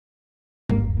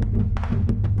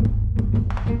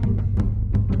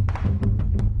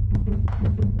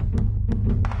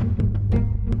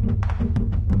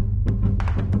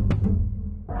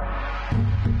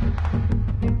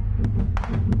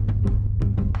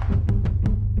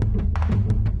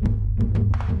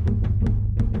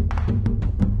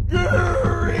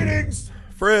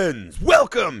Friends,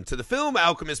 welcome to the Film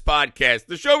Alchemist Podcast,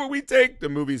 the show where we take the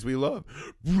movies we love,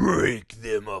 break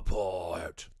them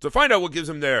apart, to find out what gives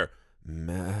them their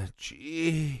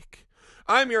magic.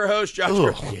 I'm your host, Josh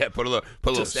Griffey. Yeah, put a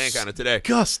little stank on it today.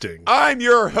 Disgusting. I'm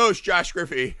your host, Josh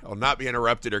Griffey. I'll not be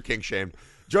interrupted or kink shamed.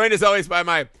 Joined as always by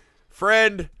my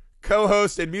friend,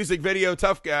 co-host, and music video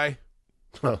tough guy.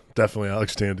 Oh, definitely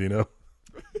Alex Tandino.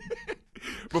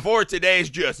 Before today's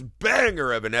just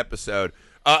banger of an episode,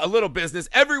 a little business.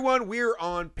 Everyone, we're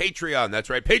on Patreon. That's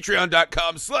right,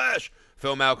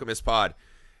 patreon.com/FilmAlchemistPod.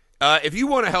 If you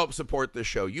want to help support this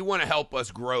show, you want to help us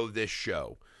grow this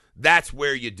show, that's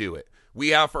where you do it.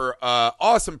 We offer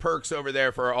awesome perks over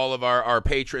there for all of our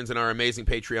patrons and our amazing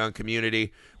Patreon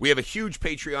community. We have a huge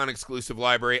Patreon exclusive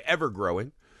library, ever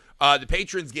growing. The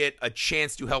patrons get a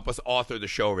chance to help us author the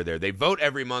show over there. They vote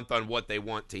every month on what they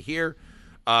want to hear.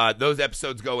 Those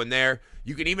episodes go in there.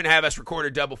 You can even have us record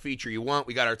a double feature you want.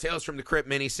 We got our Tales from the Crypt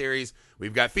miniseries.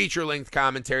 We've got feature-length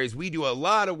commentaries. We do a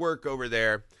lot of work over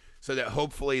there so that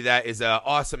hopefully that is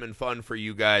awesome and fun for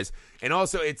you guys. And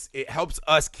also it helps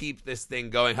us keep this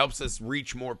thing going, helps us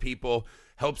reach more people,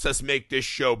 helps us make this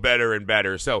show better and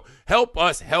better. So help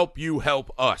us, help you,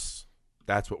 help us.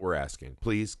 That's what we're asking.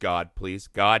 Please, God, please,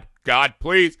 God,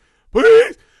 please, please,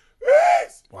 please.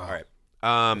 Wow. All right.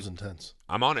 That was intense.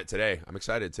 I'm on it today. I'm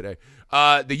excited today.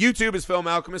 The YouTube is Film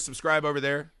Alchemist. Subscribe over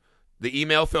there. The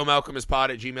email,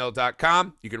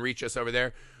 filmalchemistpod@gmail.com. You can reach us over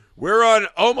there. We're on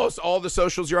almost all the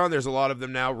socials you're on. There's a lot of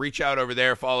them now. Reach out over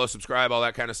there. Follow, subscribe, all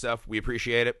that kind of stuff. We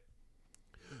appreciate it.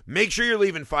 Make sure you're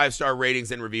leaving 5-star ratings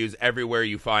and reviews everywhere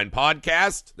you find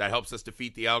podcasts. That helps us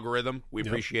defeat the algorithm. We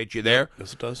appreciate you there.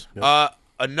 Yes, it does. Yep.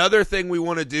 Another thing we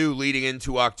want to do leading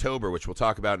into October, which we'll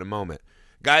talk about in a moment.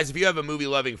 Guys, if you have a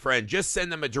movie-loving friend, just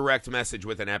send them a direct message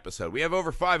with an episode. We have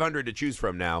over 500 to choose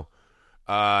from now,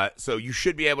 so you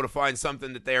should be able to find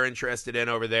something that they're interested in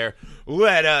over there.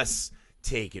 Let us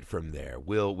take it from there.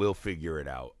 We'll figure it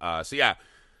out. So, yeah,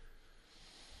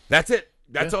 that's it.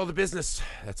 That's all the business.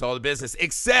 That's all the business,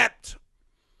 except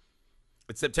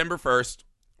it's September 1st.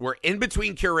 We're in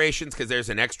between curations because there's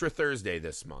an extra Thursday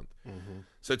this month. Mm-hmm.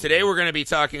 So today we're going to be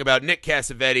talking about Nick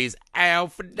Cassavetes'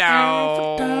 Alpha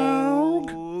Dog.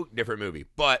 Different movie,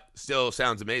 but still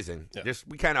sounds amazing. Yeah. Just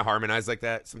we kind of harmonize like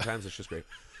that. Sometimes it's just great.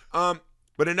 But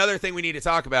another thing we need to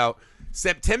talk about,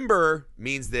 September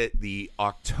means that the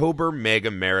October Mega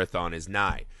Marathon is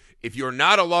nigh. If you're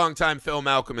not a longtime Film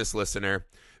Alchemist listener,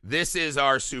 this is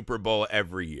our Super Bowl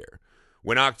every year.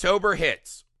 When October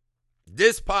hits,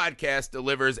 this podcast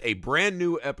delivers a brand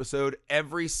new episode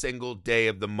every single day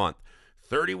of the month.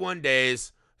 31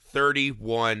 days,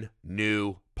 31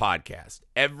 new podcasts.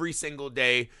 Every single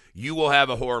day, you will have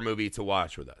a horror movie to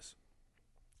watch with us.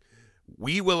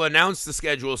 We will announce the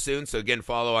schedule soon, so again,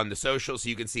 follow on the socials so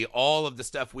you can see all of the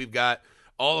stuff we've got,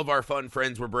 all of our fun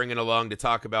friends we're bringing along to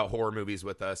talk about horror movies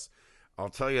with us. I'll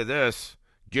tell you this,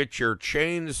 get your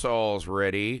chainsaws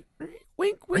ready.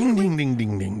 Wink, wink, ring, ding, ding,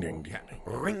 ding, ding, ding, ding.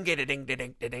 Ring, ding, ding,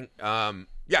 ding, ding.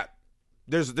 Yeah,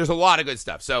 there's a lot of good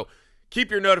stuff. So keep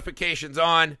your notifications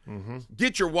on. Mm-hmm.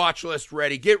 Get your watch list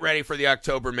ready. Get ready for the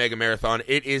October Mega Marathon.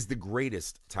 It is the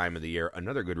greatest time of the year.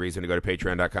 Another good reason to go to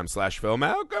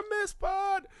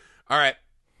patreon.com/FilmAlchemistPod. All right,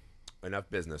 enough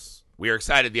business. We are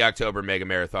excited the October Mega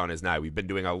Marathon is nigh. We've been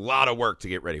doing a lot of work to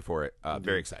get ready for it.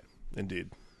 Very excited.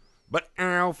 Indeed. But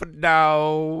Alpha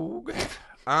Dog. It's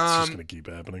just going to keep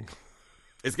happening.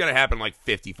 It's going to happen like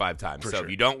 55 times. So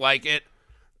if you don't like it,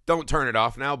 don't turn it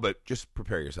off now, but just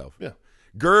prepare yourself. Yeah.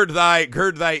 Gird thy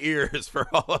ears for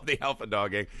all of the Alpha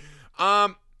Dogging.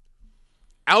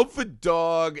 Alpha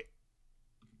Dog.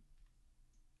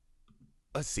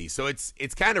 Let's see. So it's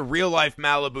kind of real life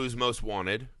Malibu's Most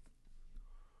Wanted,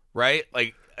 right?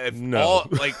 Like if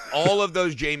all of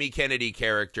those Jamie Kennedy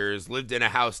characters lived in a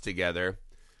house together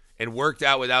and worked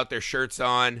out without their shirts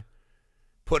on.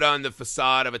 Put on the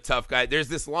facade of a tough guy. There's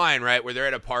this line, right, where they're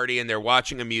at a party and they're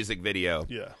watching a music video.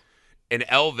 Yeah. And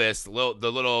Elvis,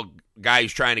 the little guy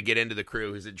who's trying to get into the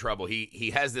crew, who's in trouble,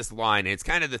 he has this line, and it's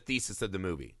kind of the thesis of the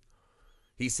movie.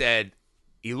 He said,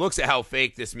 he looks at how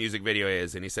fake this music video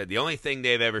is, and he said, the only thing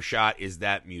they've ever shot is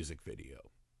that music video.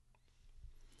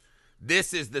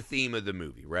 This is the theme of the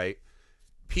movie, right?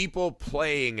 People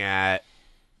playing at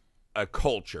a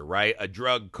culture, right? A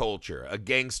drug culture, a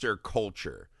gangster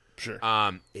culture. Sure.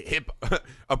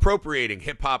 Appropriating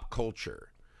hip-hop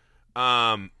culture.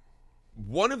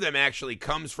 One of them actually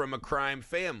comes from a crime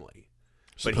family.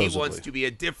 But he wants to be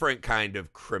a different kind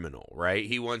of criminal, right?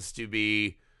 He wants to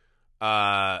be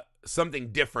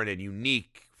something different and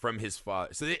unique from his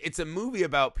father. So it's a movie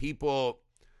about people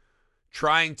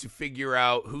trying to figure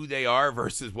out who they are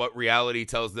versus what reality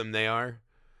tells them they are.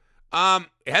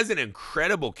 It has an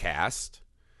incredible cast,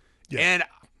 Yeah. and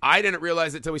I didn't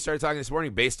realize it until we started talking this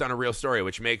morning. Based on a real story,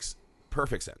 which makes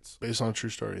perfect sense. Based on a true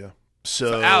story, yeah.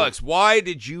 So Alex, why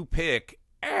did you pick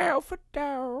Alpha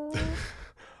Dog?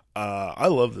 I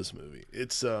love this movie.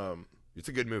 It's a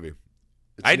good movie.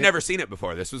 I'd never seen it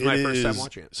before. This was my first time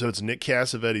watching it. So it's Nick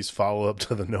Cassavetes' follow-up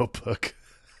to The Notebook.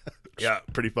 Yeah.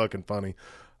 Pretty fucking funny.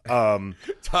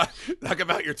 Talk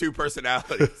about your two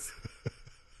personalities.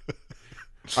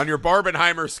 On your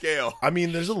Barbenheimer scale. I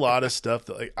mean, there's a lot of stuff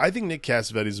that, like, I think Nick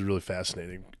Cassavetes is a really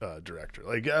fascinating director.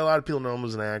 Like, a lot of people know him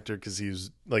as an actor because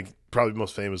he's, like, probably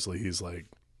most famously, he's, like,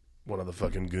 one of the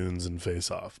fucking goons in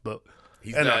Face Off. But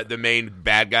he's the main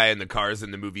bad guy in the cars in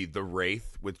the movie The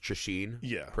Wraith with Chashin.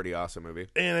 Yeah. Pretty awesome movie.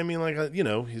 And, I mean, like,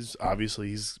 he's a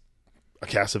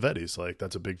Cassavetes. Like,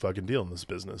 that's a big fucking deal in this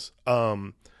business.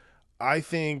 I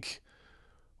think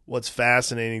what's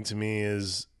fascinating to me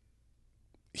is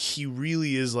he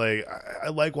really is like I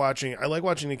like watching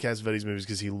Nick Cassavetes movies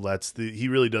because he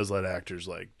really does let actors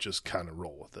like just kind of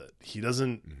roll with it. He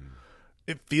doesn't. Mm-hmm.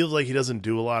 It feels like he doesn't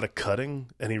do a lot of cutting,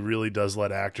 and he really does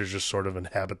let actors just sort of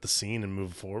inhabit the scene and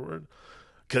move forward.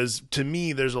 Because to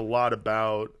me, there's a lot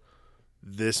about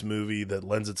this movie that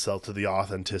lends itself to the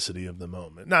authenticity of the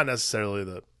moment, not necessarily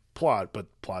the plot, but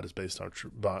plot's based on a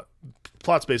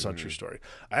true story.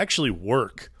 I actually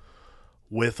work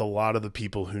with a lot of the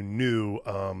people who knew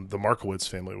the Markowitz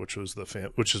family, which is the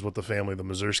family the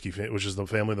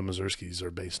Mazurskis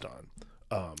are based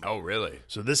on. Oh, really?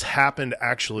 So this happened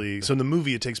actually. So in the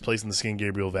movie, it takes place in the San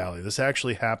Gabriel Valley. This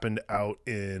actually happened out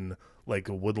in like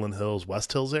a Woodland Hills,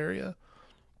 West Hills area.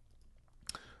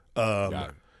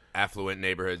 Yeah. Affluent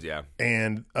neighborhoods, yeah.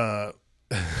 And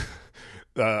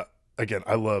again,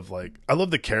 I love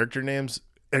the character names,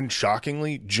 and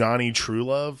shockingly, Johnny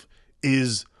Truelove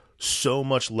is so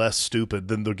much less stupid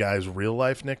than the guy's real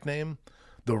life nickname.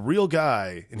 The real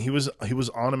guy, and he was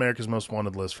on America's Most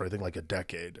Wanted list for I think like a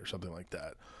decade or something like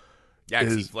that. Yeah,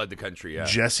 because he fled the country. Yeah,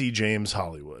 Jesse James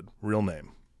Hollywood, real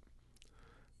name.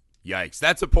 Yikes,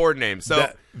 that's a poor name.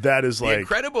 So that is like the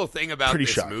incredible thing about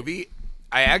this movie.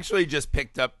 I actually just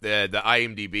picked up the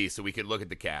IMDb so we could look at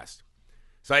the cast.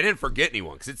 So I didn't forget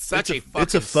anyone because it's such a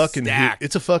fucking stacked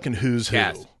it's a fucking who's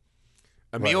cast.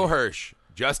 Who. Emile Hirsch,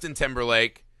 Justin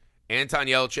Timberlake, Anton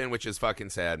Yelchin, which is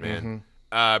fucking sad, man.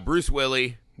 Mm-hmm. Bruce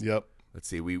Willis. Yep. Let's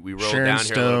see. We rolled Sharon down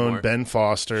Stone, here a little more. Ben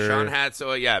Foster, Sean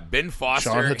Hatzo, yeah, Ben Foster,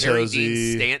 Sean Harry Hattosi,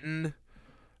 Dean Stanton.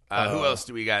 Who else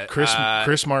do we got?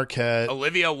 Chris Marquette,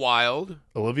 Olivia Wilde,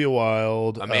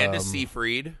 Amanda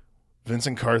Seyfried,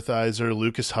 Vincent Kartheiser,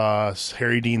 Lucas Haas,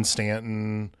 Harry Dean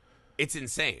Stanton. It's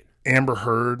insane. Amber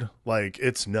Heard, like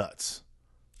it's nuts.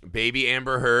 Baby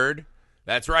Amber Heard.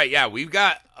 That's right. Yeah, we've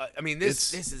got.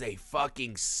 This is a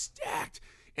fucking stacked.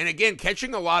 And again,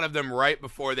 catching a lot of them right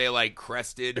before they like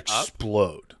crested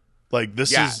explode. Like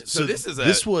this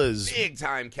this was big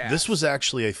time cast. This was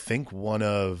actually, I think, one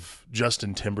of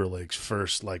Justin Timberlake's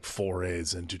first like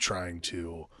forays into trying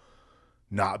to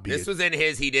not be. This was in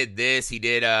his. He did this. He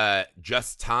did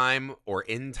Just Time or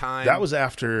In Time. That was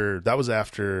after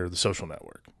The Social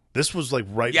Network. This was like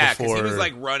right before. Yeah, because he was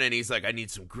like running. He's like, I need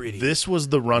some gritty. This was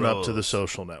the run up to The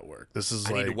Social Network. This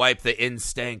is I need to wipe the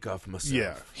in-stank off myself.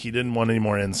 Yeah, he didn't want any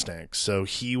more in-stank, so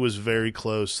he was very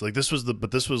close. Like this was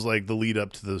like the lead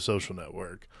up to The Social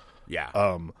Network.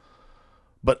 Yeah.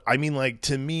 But I mean, like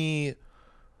to me,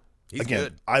 he's again,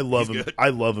 good. I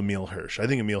love Emile Hirsch. I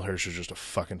think Emile Hirsch is just a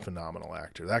fucking phenomenal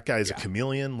actor. That guy is a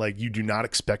chameleon. Like you do not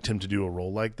expect him to do a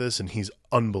role like this, and he's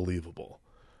unbelievable.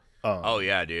 Oh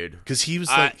yeah, dude. Because he's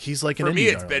like an for me,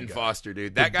 indie it's Ben guy. Foster,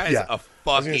 dude. That guy's a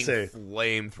fucking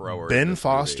flamethrower. Ben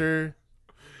Foster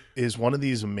is one of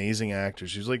these amazing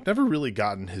actors who's like never really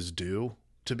gotten his due.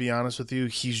 To be honest with you,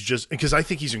 he's just because I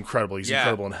think he's incredible. He's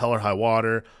incredible in Hell or High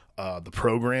Water, The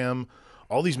Program,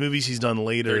 all these movies he's done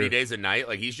later. 30 Days a Night,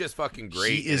 like he's just fucking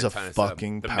great. He is a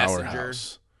fucking powerhouse.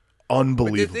 Messenger.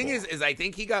 Unbelievable. But the thing is I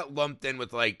think he got lumped in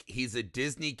with like he's a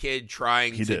Disney kid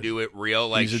trying to do it real.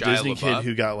 Like he's a Shia Disney LaBeouf. kid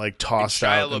who got like tossed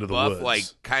out into the woods. Like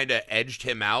kind of edged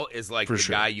him out as like the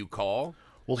guy you call.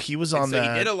 Well, he was on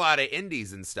that. He did a lot of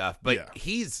indies and stuff, but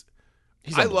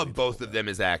I love both of them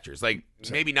as actors. Like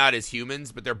maybe not as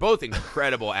humans, but they're both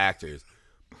incredible actors.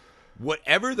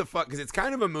 Whatever the fuck, because it's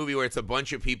kind of a movie where it's a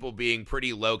bunch of people being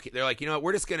pretty low key. They're like, you know what,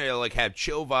 we're just gonna like have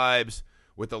chill vibes.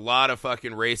 With a lot of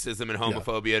fucking racism and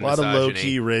homophobia and misogyny. A lot of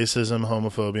low-key racism,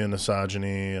 homophobia, and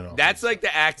misogyny. And all that's like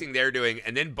the acting they're doing.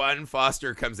 And then Ben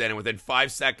Foster comes in and within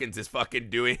 5 seconds is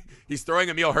fucking he's throwing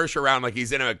Emile Hirsch around like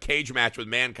he's in a cage match with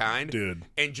Mankind. Dude.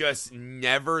 And just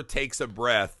never takes a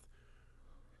breath.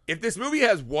 If this movie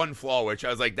has one flaw, which I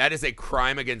was like, that is a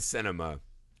crime against cinema,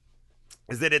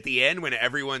 is that at the end when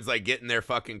everyone's like getting their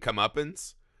fucking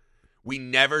comeuppance, we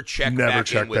never check Never back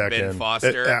check in with back Ben in.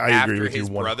 Foster I agree after with you his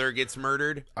brother gets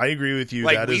murdered. I agree with you.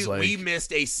 Like That is we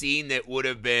missed a scene that would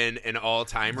have been an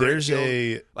all-timer.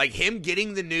 Like him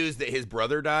getting the news that his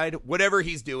brother died, whatever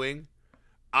he's doing.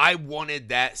 I wanted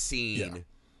that scene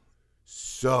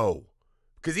so.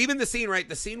 Because even the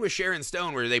scene with Sharon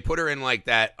Stone where they put her in like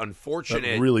that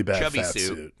unfortunate really bad chubby fat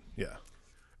suit. Yeah.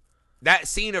 That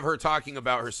scene of her talking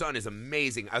about her son is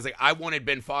amazing. I was like, I wanted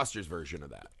Ben Foster's version of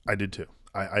that. I did too.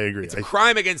 I agree. It's a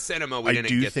crime against cinema. I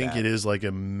do think it is like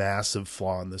a massive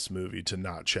flaw in this movie to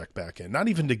not check back in. Not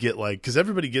even to get like, because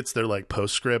everybody gets their like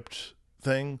postscript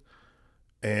thing.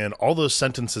 And all those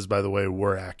sentences, by the way,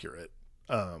 were accurate.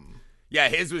 Yeah,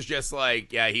 his was just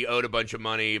like, he owed a bunch of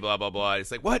money, blah, blah, blah.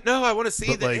 It's like, what? No, I want to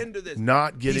see the end of this.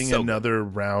 Not getting another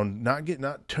round,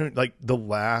 like the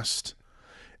last,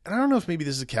 and I don't know if maybe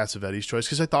this is Cassavetes' choice,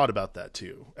 because I thought about that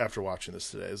too after watching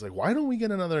this today. It's like, why don't we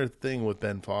get another thing with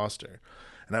Ben Foster?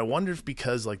 And I wonder if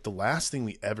because like the last thing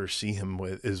we ever see him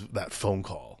with is that phone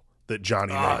call that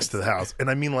Johnny makes to the house. And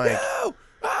I mean like, no!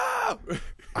 Oh!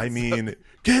 I mean,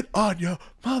 get on your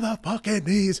motherfucking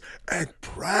knees and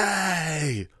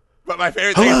pray. But my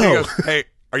favorite thing is he goes, hey,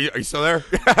 are you still there?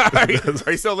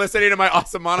 are you still listening to my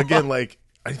awesome monologue? Again, like,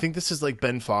 I think this is like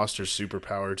Ben Foster's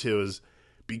superpower too, is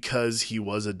because he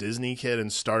was a Disney kid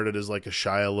and started as like a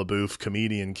Shia LaBeouf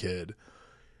comedian kid.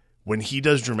 When he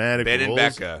does dramatic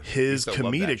roles, his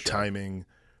comedic timing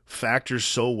factors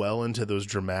so well into those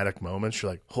dramatic moments.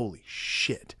 You're like, holy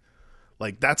shit.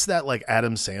 Like, that's that like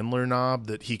Adam Sandler knob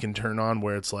that he can turn on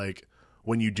where it's like,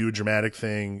 when you do a dramatic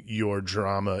thing, your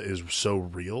drama is so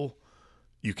real.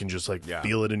 You can just like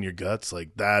feel it in your guts.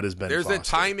 Like that has been. There's a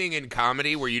timing in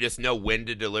comedy where you just know when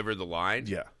to deliver the line.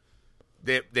 Yeah,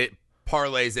 that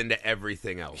parlays into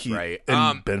everything else, right?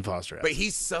 And Ben Foster, but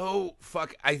he's so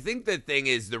I think the thing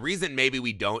is the reason maybe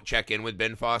we don't check in with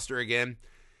Ben Foster again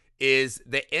is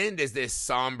the end is this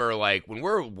somber, like when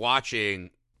we're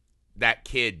watching that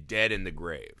kid dead in the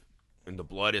grave and the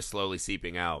blood is slowly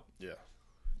seeping out. Yeah.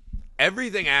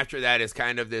 Everything after that is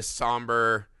kind of this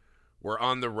somber, we're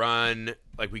on the run,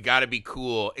 like we got to be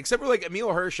cool. Except for like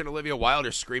Emile Hirsch and Olivia Wilde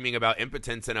are screaming about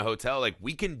impotence in a hotel. Like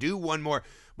we can do one more.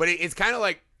 But it's kind of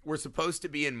like we're supposed to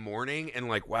be in mourning and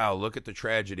like, wow, look at the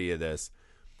tragedy of this.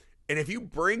 And if you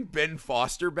bring Ben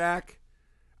Foster back,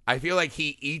 I feel like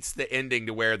he eats the ending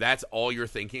to where that's all you're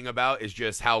thinking about is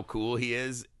just how cool he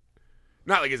is.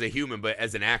 Not like as a human, but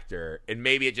as an actor. And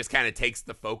maybe it just kind of takes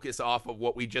the focus off of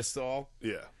what we just saw.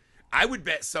 Yeah. I would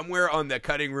bet somewhere on the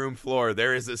cutting room floor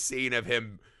there is a scene of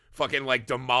him fucking like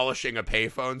demolishing a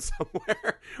payphone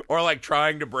somewhere or like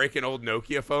trying to break an old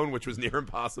Nokia phone, which was near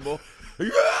impossible.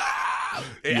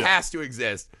 It has to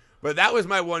exist. But that was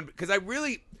my one because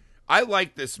I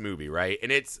like this movie, right?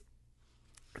 And it's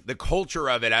the culture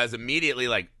of it. I was immediately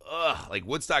like, ugh, like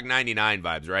Woodstock 99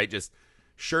 vibes, right? Just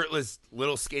shirtless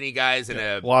little skinny guys in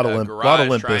a lot of Limp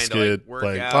Bizkit,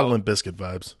 like a lot of Limp Bizkit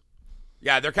vibes.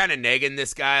 Yeah, they're kind of negging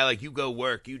this guy, like, you go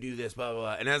work, you do this, blah, blah,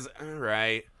 blah. And I was all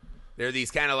right. They're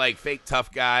these kind of, like, fake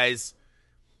tough guys.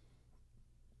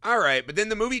 All right, but then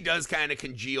the movie does kind of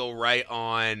congeal right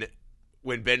on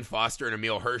when Ben Foster and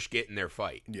Emile Hirsch get in their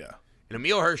fight. Yeah. And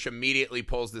Emile Hirsch immediately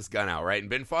pulls this gun out, right? And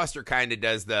Ben Foster kind of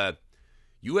does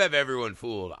you have everyone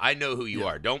fooled. I know who you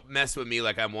are. Don't mess with me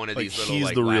like I'm one of these little, he's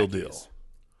like, the real lackeys. deal.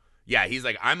 Yeah, he's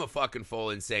like, I'm a fucking full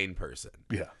insane person.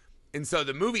 Yeah. And so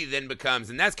the movie then becomes,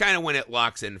 and that's kind of when it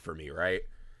locks in for me, right?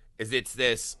 Is it's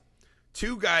this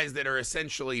two guys that are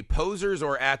essentially posers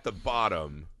or at the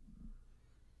bottom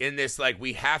in this, like,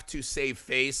 we have to save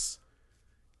face,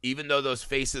 even though those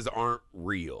faces aren't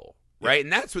real, right? Yeah.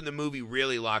 And that's when the movie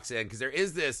really locks in, because there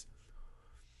is this,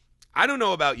 I don't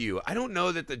know about you. I don't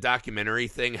know that the documentary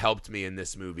thing helped me in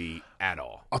this movie at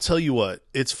all. I'll tell you what.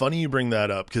 It's funny you bring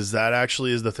that up because that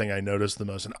actually is the thing I noticed the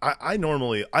most. And I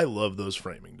love those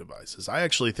framing devices. I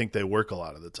actually think they work a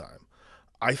lot of the time.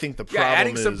 I think the problem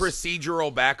adding some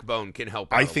procedural backbone can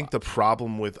help out I think the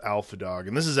problem with Alpha Dog,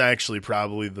 and this is actually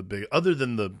probably the big, other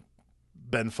than the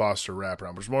Ben Foster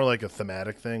wraparound, which is more like a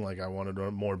thematic thing. Like I wanted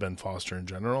more Ben Foster in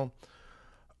general.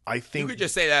 I think you could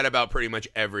just say that about pretty much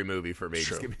every movie for me.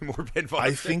 True. Just give me more Ben Foster.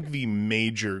 I think the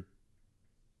major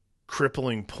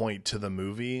crippling point to the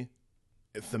movie,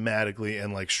 thematically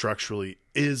and like structurally,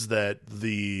 is that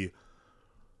the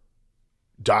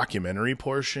documentary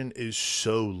portion is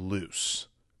so loose.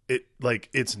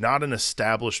 It's not an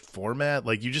established format.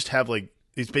 Like you just have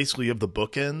it's basically of the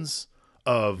bookends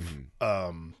of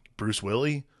Bruce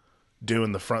Willis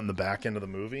doing the front and the back end of the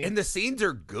movie. And the scenes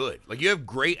are good. Like, you have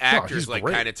great actors, like,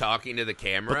 great. kind of talking to the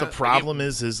camera. But the problem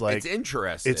is like it's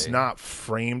interesting. It's not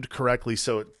framed correctly,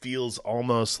 so it feels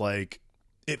almost like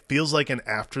an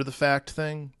after the fact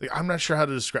thing. Like, I'm not sure how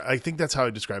to describe. I think that's how I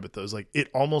describe it though. Is like it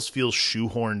almost feels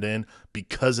shoehorned in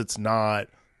because it's not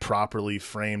properly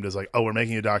framed as like, oh, we're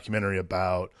making a documentary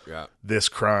about this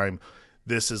crime.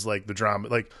 This is like the drama,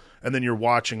 like, and then you're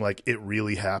watching like it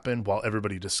really happened while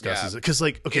everybody discusses it. Because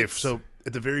like, okay, so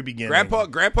at the very beginning,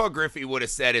 Grandpa Griffey would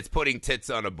have said it's putting tits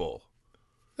on a bull.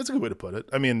 That's a good way to put it.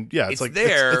 I mean, yeah, it's like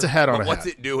there. It's a hat on a hat. What's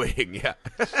it doing? Yeah.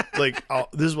 Like,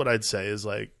 this is what I'd say is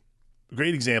like a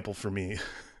great example for me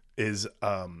is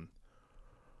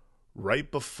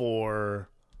right before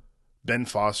Ben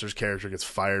Foster's character gets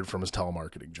fired from his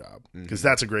telemarketing job, because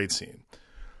that's a great scene.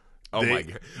 Oh my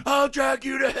God! I'll drag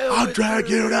you to hell. I'll drag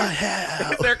you to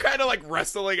hell. They're kind of like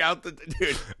wrestling out the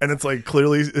dude, and it's like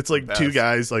clearly it's like two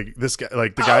guys, like this guy,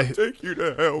 like the guy, take you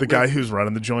to hell, the guy who's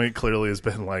running the joint clearly has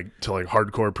been like to like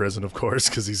hardcore prison, of course,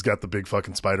 because he's got the big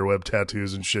fucking spiderweb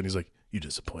tattoos and shit. And he's like, you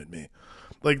disappoint me,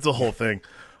 like the whole thing.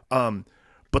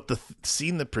 But the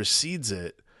scene that precedes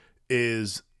it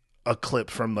is a clip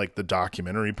from like the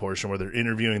documentary portion where they're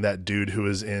interviewing that dude who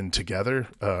is in Together.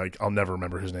 I'll never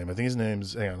remember his name. I think his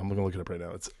name's, hang on, I'm gonna look it up right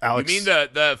now. It's Alex. You mean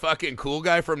the fucking cool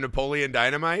guy from Napoleon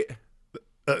Dynamite?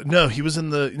 No, he was in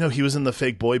the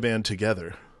fake boy band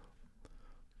Together.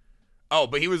 Oh,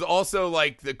 but he was also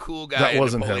like the cool guy in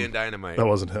Napoleon Dynamite. That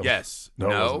wasn't him. Yes.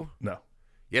 No.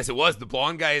 Yes, it was. The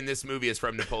blonde guy in this movie is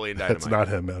from Napoleon Dynamite. It's not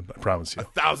him, man. I promise you.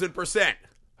 1,000%.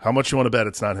 How much you want to bet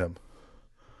it's not him?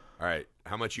 All right.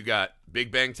 How much you got?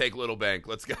 Big bank, take little bank.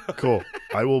 Let's go. Cool.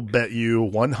 I will bet you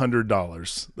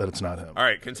 $100 that it's not him. All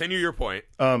right. Continue your point.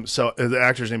 So the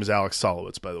actor's name is Alex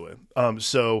Solowitz, by the way.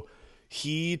 So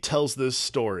he tells this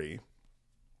story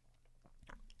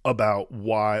about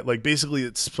why, like, basically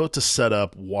it's supposed to set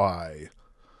up why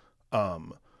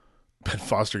Ben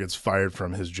Foster gets fired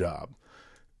from his job.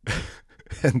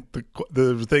 And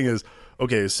the thing is,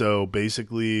 okay, so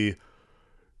basically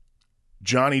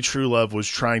Johnny Truelove was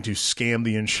trying to scam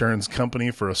the insurance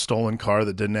company for a stolen car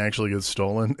that didn't actually get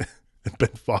stolen. And Ben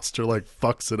Foster like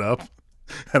fucks it up.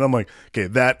 And I'm like, okay,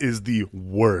 that is the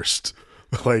worst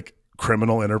like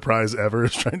criminal enterprise ever,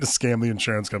 is trying to scam the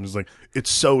insurance company. It's like,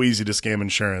 it's so easy to scam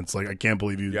insurance. Like, I can't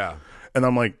believe you. Yeah. And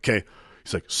I'm like, okay.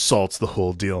 He's like, salt's the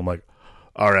whole deal. I'm like,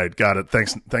 all right, got it.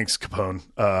 Thanks, Capone.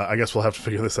 I guess we'll have to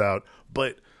figure this out.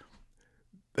 But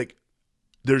like,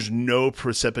 there's no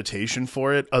precipitation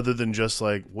for it other than just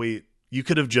like, wait, you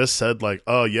could have just said like,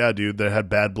 oh yeah, dude, they had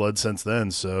bad blood since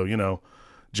then. So, you know,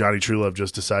 Johnny Truelove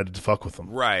just decided to fuck with them.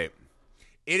 Right.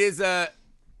 It is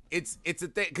it's a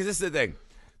thing, because this is the thing.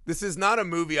 This is not a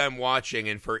movie I'm watching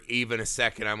and for even a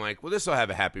second I'm like, well, this will have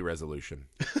a happy resolution.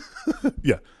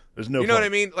 Yeah. There's no, you know what I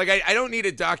mean? Like, I don't need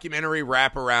a documentary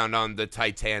wraparound on the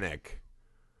Titanic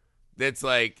that's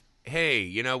like, hey,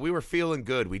 you know, we were feeling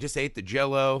good. We just ate the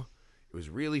Jell-O. It was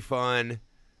really fun.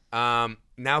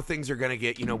 Now things are going to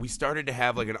get, you know, we started to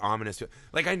have like an ominous,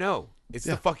 like, I know it's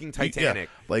the fucking Titanic.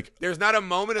 Yeah. Like, there's not a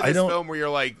moment of this film where you're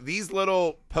like, these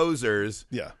little posers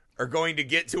are going to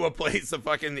get to a place of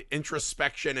fucking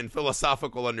introspection and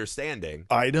philosophical understanding.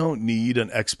 I don't need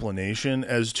an explanation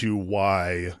as to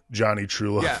why Johnny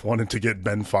Truelove wanted to get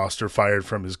Ben Foster fired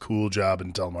from his cool job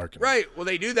in telemarketing. Right. Well,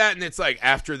 they do that, and it's like,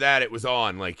 after that, it was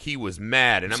on. Like, he was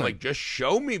mad. And I'm like, just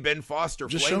show me Ben Foster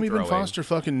Just show me Ben Foster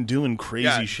fucking doing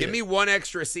crazy shit. Give me one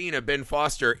extra scene of Ben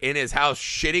Foster in his house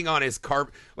shitting on his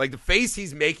carpet. Like, the face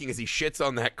he's making as he shits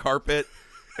on that carpet.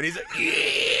 And he's like,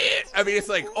 yeah. I mean, it's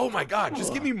like, oh my God,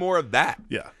 just give me more of that.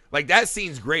 Yeah. Like, that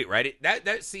scene's great, right?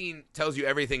 That scene tells you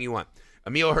everything you want.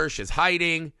 Emile Hirsch is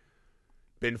hiding.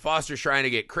 Ben Foster's trying to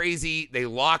get crazy. They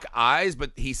lock eyes,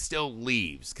 but he still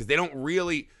leaves because they don't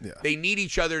really, they need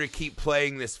each other to keep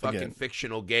playing this fucking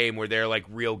fictional game where they're like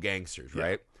real gangsters,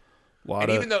 right?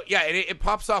 And even though, it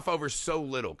pops off over so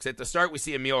little. Because at the start, we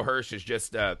see Emile Hirsch is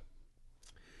just,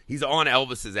 he's on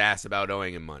Elvis's ass about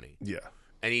owing him money. Yeah.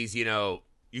 And he's, you know,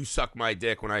 you suck my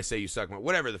dick when I say you suck my...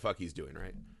 Whatever the fuck he's doing,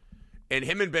 right? And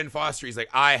him and Ben Foster, he's like,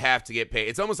 I have to get paid.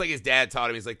 It's almost like his dad taught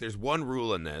him. He's like, there's one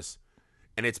rule in this,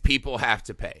 and it's people have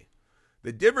to pay.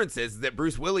 The difference is that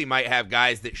Bruce Willis might have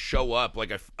guys that show up like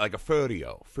a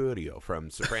Furio from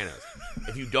Sopranos.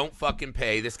 If you don't fucking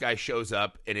pay, this guy shows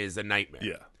up and is a nightmare.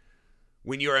 Yeah.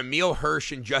 When you're Emile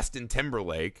Hirsch and Justin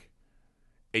Timberlake,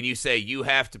 and you say you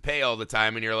have to pay all the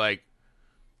time, and you're like,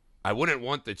 I wouldn't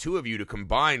want the two of you to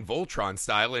combine Voltron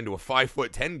style into a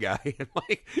 5'10" guy and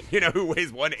like, you know, who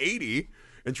weighs 180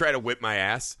 and try to whip my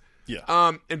ass.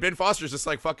 Yeah. And Ben Foster's just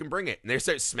like, fucking bring it. And they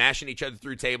start smashing each other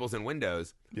through tables and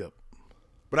windows. Yep.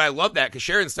 But I love that because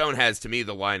Sharon Stone has, to me,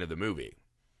 the line of the movie,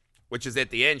 which is at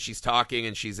the end. She's talking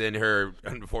and she's in her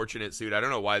unfortunate suit. I don't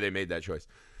know why they made that choice.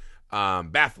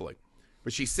 Baffling.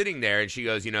 But she's sitting there and she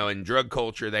goes, you know, in drug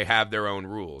culture, they have their own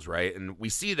rules, right? And we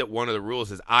see that one of the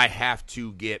rules is I have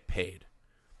to get paid.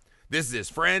 This is his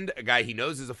friend, a guy he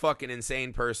knows is a fucking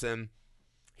insane person.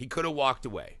 He could have walked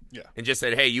away and just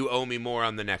said, hey, you owe me more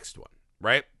on the next one,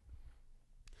 right?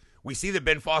 We see that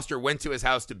Ben Foster went to his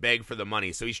house to beg for the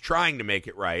money, so he's trying to make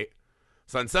it right.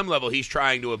 So on some level, he's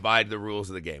trying to abide the rules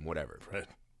of the game, whatever. Right.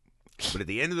 But at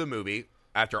the end of the movie,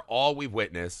 after all we've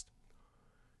witnessed,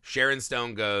 Sharon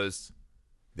Stone goes,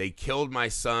 they killed my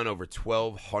son over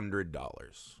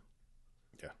 $1,200.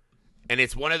 Yeah. And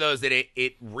it's one of those that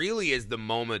it really is the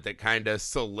moment that kind of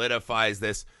solidifies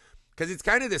this. Because it's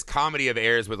kind of this comedy of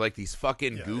errors with like these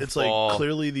fucking goofball, it's like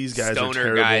clearly these guys are stoner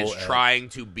terrible guys at, trying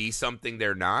to be something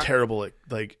they're not. terrible at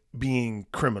like being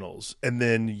criminals, and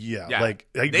then like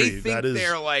I agree. They think that is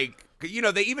they're like, you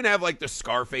know, they even have like the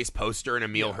Scarface poster in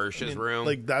Emil Hirsch's room.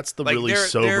 Like that's the Like, really they're-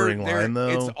 sobering they're- line, though.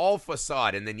 It's all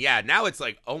facade, and then now it's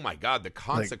like, oh my god, the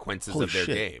consequences Holy of their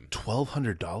shit, game.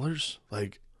 $1,200,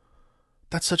 like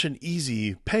that's such an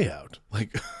easy payout.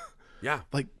 Like, Yeah.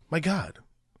 like my god,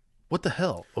 what the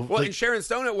hell? Well, Like, and Sharon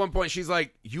Stone at one point, she's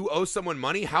like, you owe someone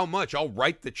money? How much? I'll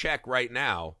write the check right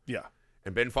now. yeah,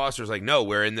 And Ben Foster's like, no,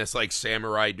 we're in this like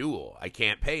samurai duel. I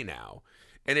can't pay now.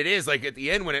 And it is like at the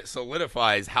end when it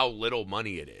solidifies how little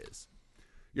money it is.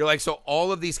 You're like, so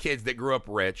all of these kids that grew up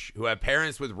rich, who have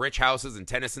parents with rich houses and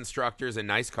tennis instructors and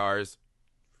nice cars,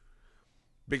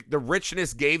 the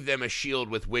richness gave them a shield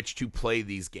with which to play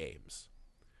these games.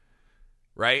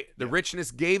 Right? The richness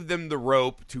gave them the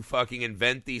rope to fucking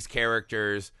invent these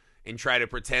characters and try to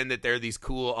pretend that they're these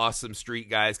cool, awesome street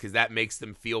guys because that makes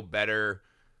them feel better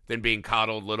than being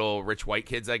coddled little rich white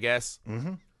kids, I guess.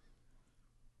 mm-hmm.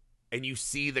 And you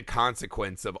see the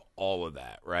consequence of all of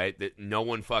that, right? That no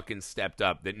one fucking stepped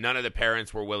up, that none of the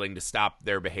parents were willing to stop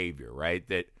their behavior, right?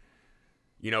 That,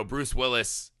 you know, Bruce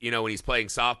Willis, you know, when he's playing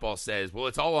softball says, well,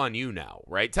 it's all on you now,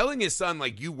 right? Telling his son,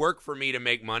 like, you work for me to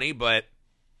make money, but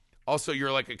also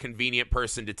you're like a convenient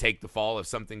person to take the fall if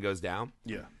something goes down.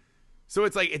 Yeah, So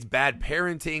it's like, it's bad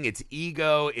parenting, it's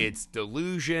ego, it's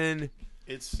delusion,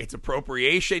 it's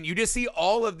appropriation. You just see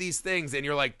all of these things and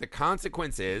you're like, the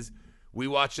consequence is we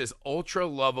watch this ultra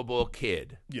lovable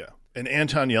kid. yeah. And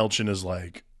Anton Yelchin is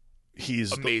like,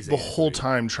 he's Amazing the whole movie.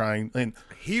 time trying. And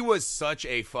He was such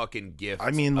a fucking gift.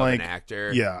 I mean, of like, an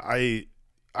actor. yeah, I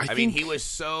I think mean, he was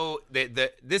so.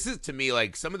 This is to me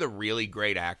like some of the really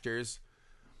great actors,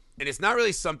 and it's not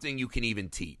really something you can even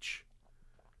teach.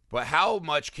 But how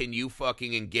much can you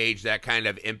fucking engage that kind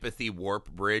of empathy warp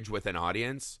bridge with an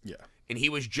audience? Yeah. And he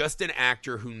was just an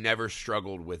actor who never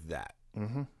struggled with that.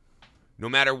 Mm-hmm. No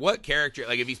matter what character,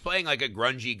 like if he's playing like a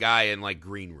grungy guy in like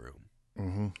Green Room,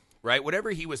 Mm-hmm. right?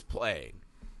 Whatever he was playing,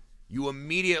 you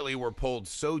immediately were pulled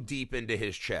so deep into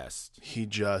his chest He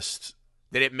just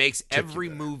that it makes Took you every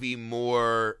there. movie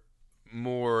more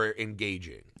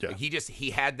engaging. Yeah. Like he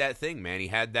had that thing, man. He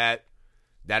had that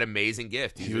amazing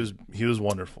gift. he was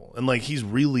wonderful, and like he's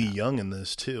really young in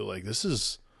this too. Like this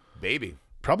is baby.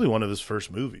 probably one of his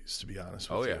first movies, to be honest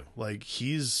with Oh, you. yeah. Like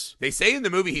he's. They say in the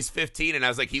movie he's 15, and I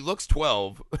was like, he looks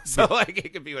 12, so like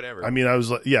it could be whatever. I mean, I was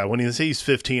like, yeah. When he say he's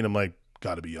 15, I'm like,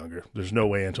 got to be younger. There's no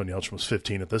way Anton Yelchin was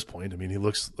 15 at this point. I mean, he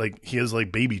looks like he has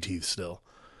like baby teeth still,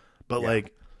 but Yeah.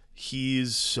 like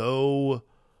he's so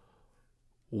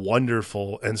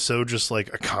wonderful and so just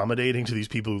like accommodating to these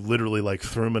people who literally like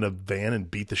threw him in a van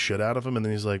and beat the shit out of him, and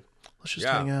then he's like, let's just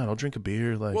Yeah. hang out. I'll drink a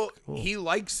beer. Like, well, cool. he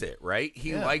likes it, right?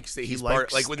 He Yeah. likes it. He He's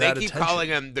part. likes Like when they that keep attention. calling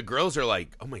him, the girls are like,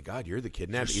 "Oh my god, you're the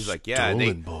kidnapper." He's like, "Yeah." Stolen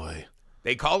They boy.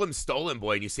 they call him Stolen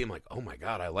Boy, and you see him like, "Oh my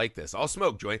god, I like this. I'll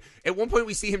smoke joint." At one point,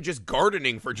 we see him just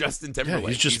gardening for Justin Timberlake.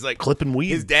 he's just like clipping weed.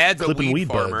 His dad's a clipping weed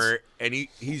buds. farmer, and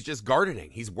he's just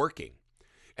gardening. He's working,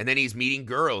 and then he's meeting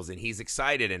girls, and he's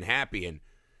excited and happy. And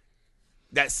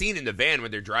that scene in the van when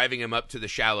they're driving him up to the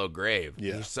shallow grave,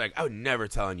 Yeah. he's just like, "I would never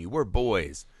tell on you. We're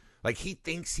boys." Like he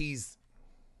thinks he's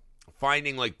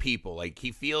finding like people. Like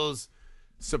he feels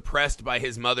suppressed by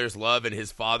his mother's love and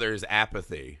his father's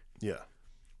apathy. Yeah.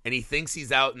 And he thinks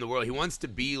he's out in the world. He wants to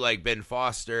be like Ben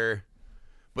Foster,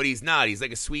 but he's not. He's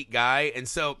like a sweet guy. And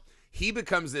so he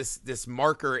becomes this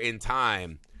marker in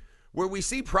time where we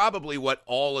see probably what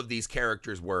all of these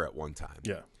characters were at one time.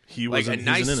 Yeah. He Like was a he's an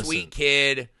nice, innocent. sweet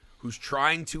kid who's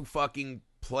trying to fucking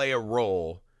play a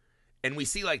role. And we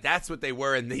see like that's what they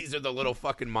were, and these are the little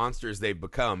fucking monsters they've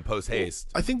become post haste.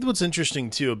 I think what's interesting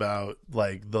too about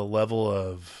like the level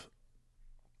of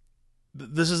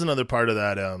this is another part of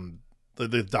that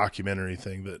the documentary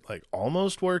thing that like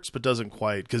almost works but doesn't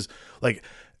quite, because like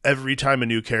every time a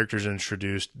new character is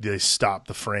introduced, they stop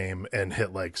the frame and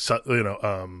hit like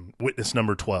witness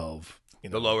number 12.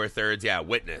 The lower thirds, yeah,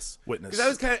 witness. Witness. Because I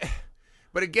was kind of,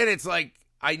 but again, it's like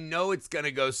I know it's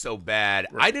gonna go so bad.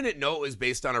 Right. I didn't know it was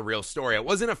based on a real story. It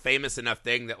wasn't a famous enough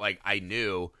thing that like I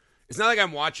knew. It's not like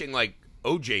I'm watching like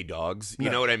OJ Dogs.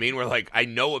 You know what I mean? Where like I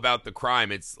know about the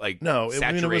crime. It's like it was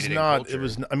saturated not. in culture. It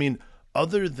was. I mean,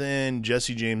 other than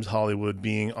Jesse James Hollywood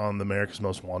being on the America's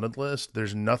Most Wanted list,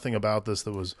 there's nothing about this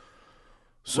that was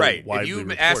so right. widely If you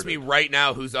reported. asked me right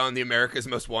now who's on the America's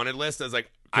Most Wanted list, I was like,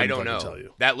 I don't know. Tell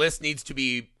you. That list needs to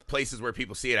be places where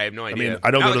people see it. I have no idea. I mean,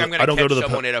 I don't go to the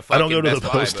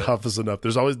post office enough.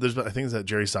 There's I think it's that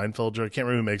Jerry Seinfeld joke. I can't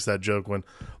remember who makes that joke when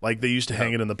like they used to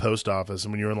hang it in the post office,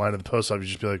 and when you were in line at the post office, you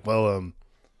just be like, well,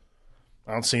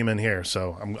 I don't see him in here,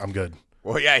 so I'm good.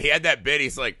 Well, yeah, he had that bit.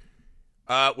 He's like,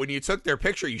 when you took their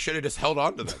picture, you should have just held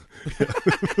on to them.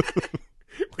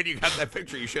 When you got that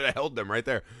picture, you should have held them right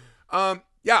there.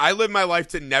 Yeah, I live my life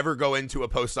to never go into a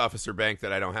post office or bank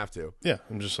that I don't have to. Yeah,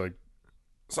 I'm just like,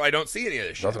 so I don't see any of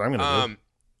this shit. Nothing I'm gonna do.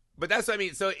 But that's what I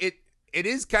mean. So it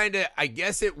is kind of, I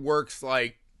guess it works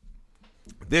like,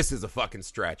 this is a fucking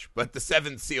stretch, but the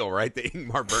Seventh Seal, right? The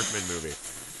Ingmar Bergman movie.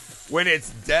 When it's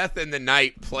Death in the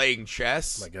Night playing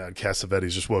chess. Oh my God,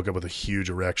 Cassavetes just woke up with a huge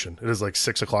erection. It is like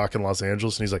 6 o'clock in Los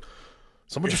Angeles, and he's like,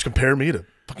 someone just compare me to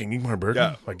fucking Ingmar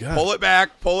Bergman? Yeah. My God.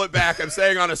 Pull it back. I'm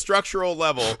saying on a structural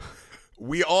level,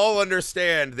 we all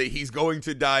understand that he's going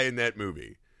to die in that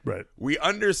movie. Right. We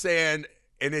understand,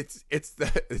 and it's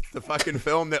the fucking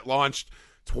film that launched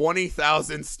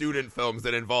 20,000 student films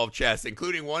that involve chess,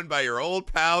 including one by your old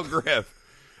pal Griff,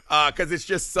 because it's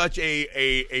just such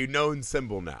a known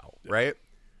symbol now, right?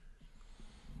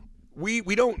 We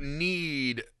don't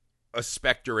need a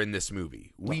specter in this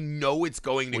movie. We know it's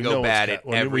going to go bad at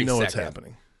every second. We know what's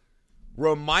happening.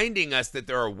 Reminding us that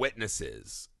there are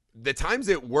witnesses. The times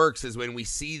it works is when we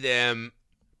see them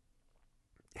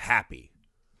happy.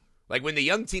 Like when the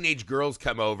young teenage girls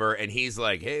come over and he's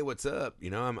like, hey, what's up?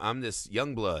 You know, I'm this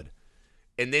young blood.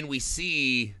 And then we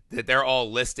see that they're all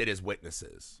listed as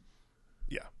witnesses.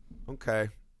 Yeah. Okay.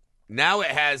 Now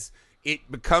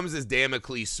it becomes this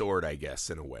Damocles sword, I guess,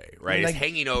 in a way, right? I mean, it's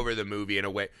hanging over the movie in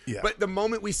a way. Yeah. But the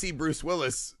moment we see Bruce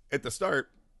Willis at the start,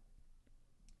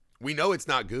 we know it's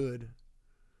not good.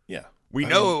 Yeah. We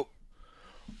know.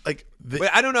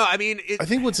 But I don't know. I mean, I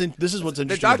think this is what's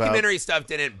interesting. The documentary stuff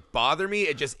didn't bother me.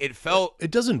 It felt. It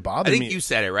doesn't bother me. I think you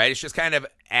said it right. It's just kind of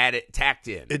tacked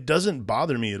in. It doesn't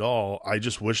bother me at all. I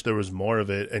just wish there was more of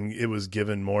it, and it was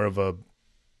given more of a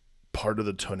part of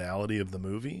the tonality of the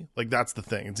movie. Like that's the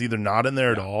thing. It's either not in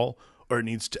there at all, or it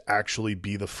needs to actually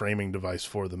be the framing device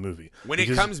for the movie. When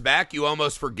it comes back, you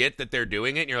almost forget that they're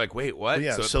doing it, and you're like, wait, what?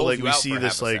 Yeah. So like we see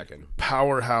this like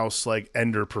powerhouse like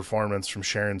Ender performance from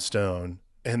Sharon Stone.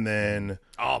 And then,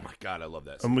 oh my God, I love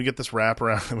that. And we get this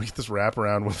wraparound. We get this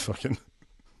wraparound with fucking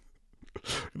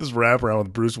this wraparound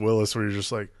with Bruce Willis, where you're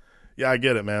just like, yeah, I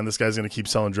get it, man. This guy's gonna keep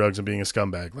selling drugs and being a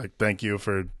scumbag. Like, thank you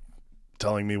for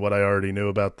telling me what I already knew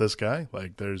about this guy.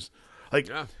 Like, there's like,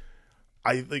 yeah.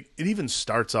 I like it. Even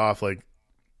starts off like,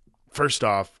 first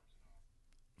off,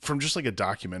 from just like a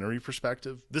documentary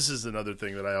perspective. This is another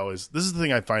thing that this is the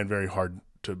thing I find very hard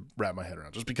to wrap my head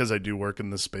around, just because I do work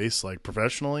in this space like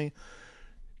professionally.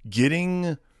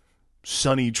 Getting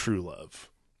Sonny Truelove,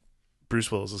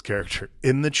 Bruce Willis's character,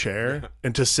 in the chair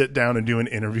and to sit down and do an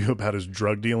interview about his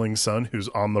drug dealing son who's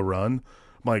on the run.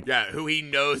 I'm like, yeah, who he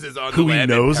knows is on the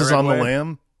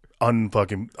lam.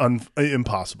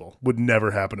 Impossible. Would never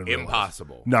happen in real life.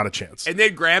 Impossible. Not a chance. And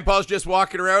then Grandpa's just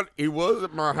walking around. He was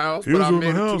at my house, but I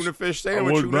made a tuna fish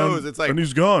sandwich. Who knows? It's like, and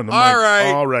he's gone. All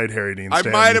right, Harry Dean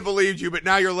Stanton. I might have believed you, but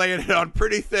now you're laying it on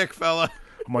pretty thick, fella.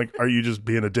 I'm like, are you just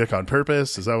being a dick on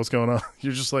purpose? Is that what's going on?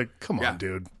 You're just like, come on,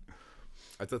 dude.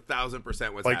 That's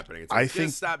 1,000% what's happening. It's I think, think,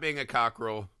 just stop being a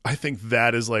cockerel. I think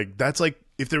that's like,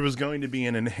 if there was going to be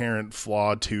an inherent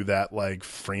flaw to that, like,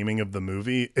 framing of the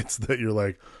movie, it's that you're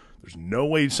like, there's no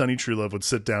way Sonny Truelove would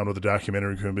sit down with a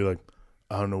documentary crew and be like,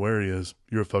 I don't know where he is.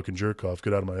 You're a fucking jerk off.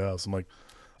 Get out of my house. I'm like,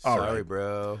 sorry,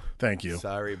 bro. Thank you.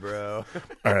 Sorry, bro.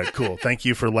 All right, cool. Thank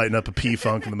you for lighting up a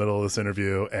P-Funk in the middle of this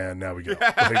interview, and now we go.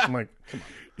 I'm like, come on.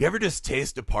 You ever just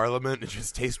taste a parliament and it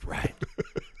just tastes right?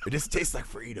 It just tastes like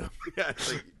freedom. Yeah,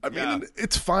 I mean,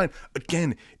 it's fine.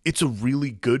 Again, it's a really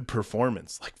good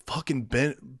performance. Like fucking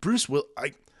Bruce Willis.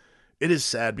 It is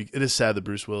sad. It is sad that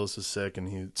Bruce Willis is sick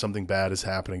and something bad is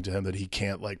happening to him that he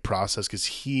can't like process, because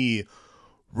he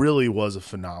really was a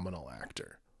phenomenal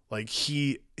actor. Like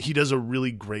he does a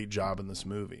really great job in this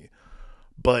movie.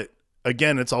 But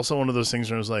again, it's also one of those things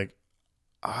where I was like,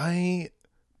 I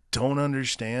don't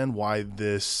understand why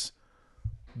this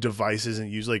device isn't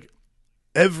used. Like,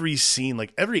 every scene,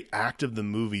 like every act of the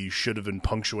movie should have been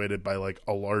punctuated by like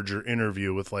a larger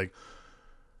interview with like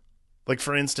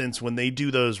for instance, when they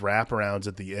do those wraparounds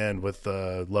at the end with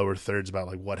the lower thirds about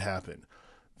like what happened,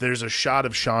 there's a shot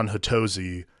of Sean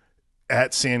Hatosy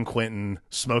at San Quentin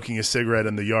smoking a cigarette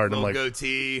in the yard. Little I'm like,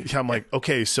 goatee. I'm like,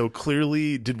 okay, so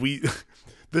clearly did we,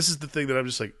 this is the thing that I'm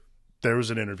just like, there was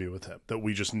an interview with him that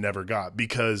we just never got,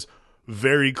 because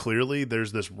very clearly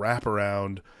there's this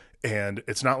wraparound. And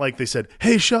it's not like they said,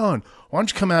 hey, Sean, why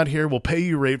don't you come out here? We'll pay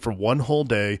you rate for one whole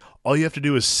day. All you have to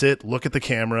do is sit, look at the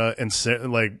camera, and sit,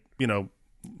 like, you know.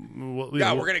 We're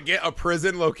going to get a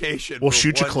prison location. We'll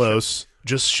shoot you close.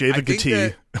 Just shave a goatee,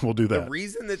 and we'll do that. The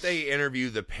reason that they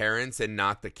interview the parents and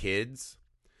not the kids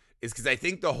is because I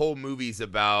think the whole movie's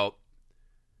about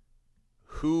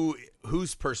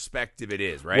whose perspective it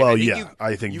is, right? Well,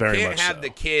 I think very much so. You can't have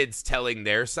the kids telling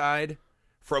their side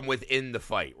from within the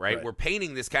fight, right? We're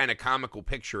painting this kind of comical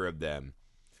picture of them.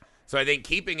 So I think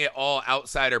keeping it all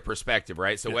outsider perspective,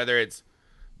 right? So whether it's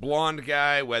blonde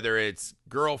guy, whether it's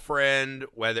girlfriend,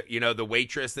 whether, you know, the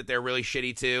waitress that they're really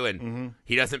shitty to, and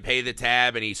he doesn't pay the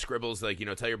tab and he scribbles like, you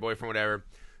know, tell your boyfriend, whatever.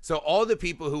 So all the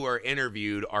people who are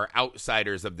interviewed are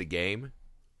outsiders of the game.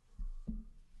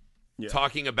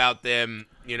 Talking about them,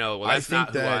 you know, well, that's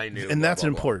not who I knew. And that's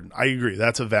important. I agree.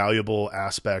 That's a valuable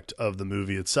aspect of the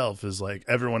movie itself, is like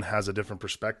everyone has a different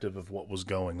perspective of what was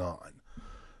going on.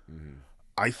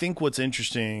 I think what's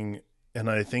interesting, and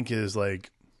I think is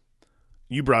like,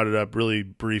 you brought it up really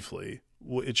briefly,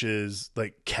 which is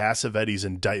like Cassavetes'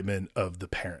 indictment of the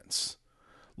parents.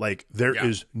 Like there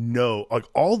is no, like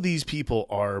all these people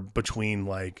are between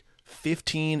like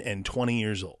 15 and 20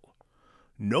 years old.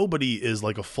 Nobody is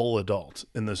like a full adult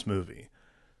in this movie,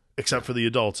 except for the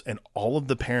adults, and all of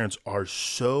the parents are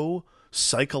so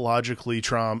psychologically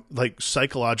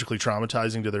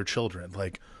traumatizing to their children.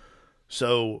 Like,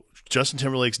 so Justin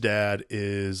Timberlake's dad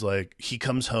is like, he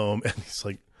comes home and he's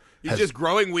like, he's just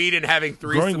growing weed and having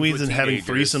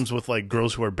threesomes with like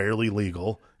girls who are barely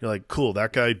legal. You're like, cool,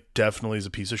 that guy definitely is a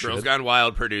piece of shit. Girls Gone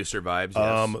Wild producer vibes.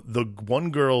 Yes. The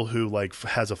one girl who like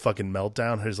has a fucking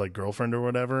meltdown, his like girlfriend or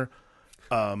whatever.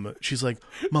 She's like,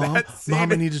 Mom, I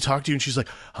need to talk to you. And she's like,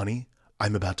 honey,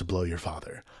 I'm about to blow your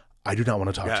father. I do not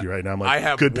want to talk to you right now. I'm like, I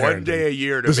have good one day a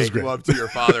year to make love to your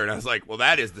father. And I was like, well,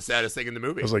 that is the saddest thing in the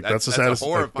movie. I was like, that's the saddest.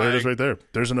 Like, there it is right there.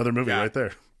 There's another movie right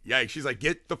there. Yeah, she's like,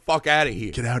 get the fuck out of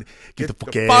here. Get out. Get the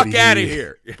fuck out of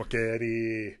here. Fuck out of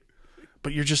here.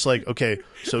 But you're just like, okay,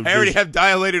 so I already have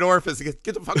dilated orifice. Get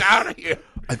the fuck out of here.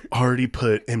 I've already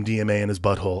put MDMA in his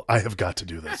butthole. I have got to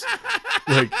do this.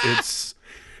 Like, it's...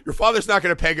 Your father's not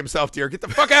going to peg himself, dear. Get the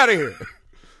fuck out of here.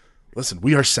 Listen,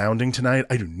 we are sounding tonight.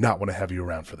 I do not want to have you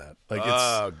around for that. Like,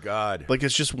 oh God! Like,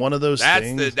 it's just one of those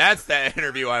things. That's the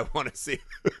interview I want to see.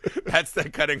 That's the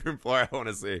cutting room floor I want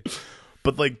to see.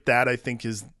 But like that, I think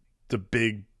is the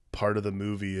big part of the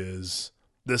movie, is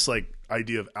this like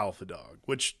idea of alpha dog,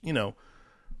 which, you know,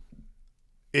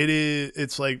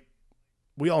 it's like,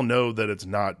 we all know that it's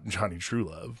not Johnny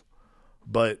Truelove,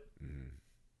 but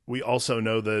we also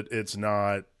know that it's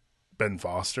not Ben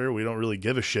Foster. We don't really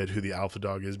give a shit who the alpha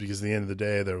dog is, because at the end of the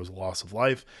day, there was a loss of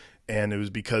life, and it was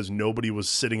because nobody was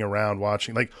sitting around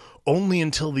watching. Like, only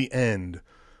until the end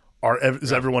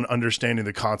is everyone understanding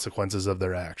the consequences of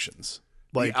their actions.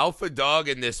 Like, the alpha dog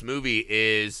in this movie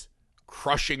is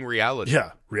crushing reality.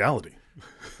 Yeah, reality.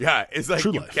 Yeah, it's like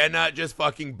True you life. cannot just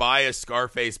fucking buy a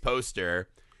Scarface poster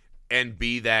and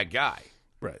be that guy.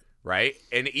 Right?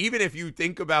 And even if you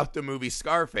think about the movie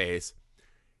Scarface,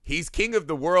 he's king of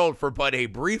the world for but a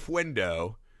brief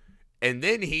window, and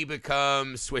then he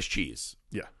becomes Swiss cheese.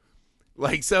 Yeah.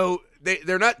 Like, so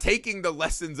they're not taking the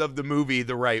lessons of the movie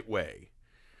the right way.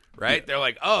 Right? Yeah. They're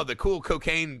like, oh, the cool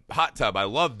cocaine hot tub. I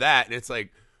love that. And it's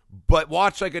like, but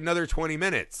watch like another 20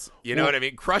 minutes. You know what I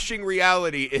mean? Crushing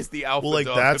reality is the alpha dog. Well,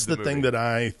 like, that's of the the thing that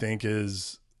I think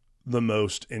is the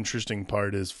most interesting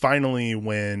part, is finally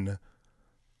when,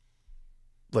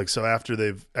 like, so after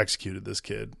they've executed this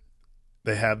kid,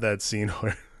 they have that scene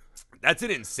where... That's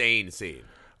an insane scene.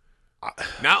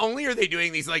 Not only are they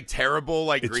doing these, like, terrible,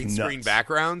 like, green screen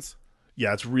backgrounds...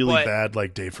 Yeah, it's really bad,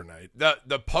 like, day for night.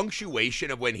 The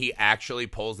punctuation of when he actually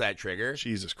pulls that trigger...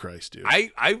 Jesus Christ, dude.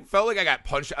 I felt like I got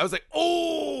punched. I was like,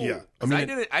 oh! Yeah. I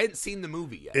mean, I hadn't seen the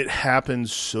movie yet. It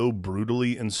happens so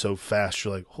brutally and so fast.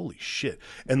 You're like, holy shit.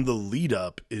 And the lead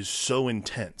up is so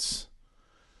intense.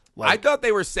 Like, I thought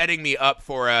they were setting me up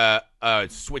for a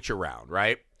switch around,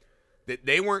 right? That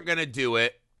they weren't going to do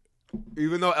it.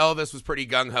 Even though Elvis was pretty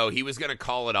gung-ho, he was going to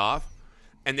call it off.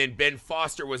 And then Ben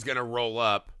Foster was going to roll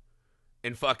up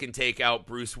and fucking take out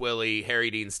Bruce Willis, Harry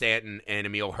Dean Stanton, and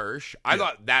Emile Hirsch. I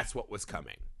thought that's what was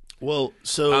coming. Well,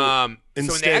 so So when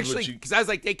instead, they actually, because I was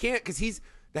like, they can't, because he's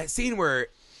that scene where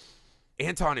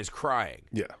Anton is crying,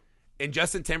 yeah, and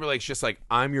Justin Timberlake's just like,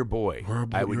 "I'm your boy.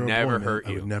 I would you're a never boy, hurt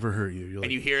man. you." I would never hurt you. You're And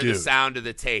like, you hear dude. the sound of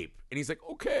the tape, and he's like,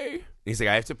 "Okay." And he's like,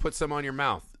 "I have to put some on your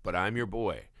mouth, but I'm your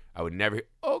boy. I would never."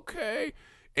 Okay.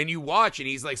 And you watch, and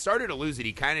he's like started to lose it.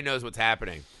 He kind of knows what's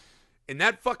happening, and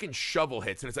that fucking shovel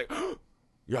hits, and it's like,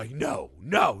 you're like, no.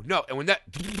 And when that,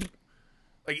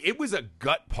 like, it was a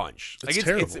gut punch. Like,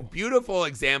 it's a beautiful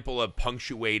example of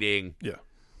punctuating. Yeah.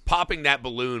 Popping that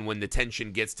balloon when the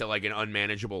tension gets to like an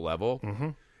unmanageable level. Mm-hmm.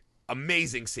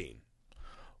 Amazing scene.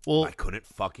 Well, I couldn't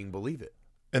fucking believe it.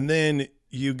 And then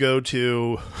you go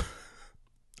to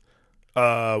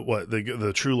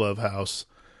the True Love house,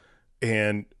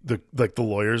 and the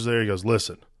lawyer's there. He goes,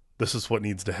 "Listen, this is what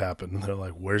needs to happen." And they're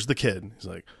like, "Where's the kid?" He's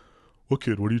like, "What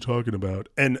kid? What are you talking about?"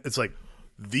 And it's like,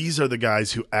 these are the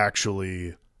guys who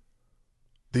actually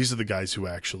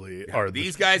are.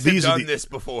 These guys have done this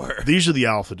before. These are the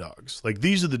alpha dogs. Like,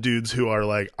 these are the dudes who are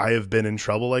like, I have been in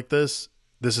trouble like this.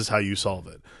 This is how you solve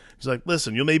it. He's like,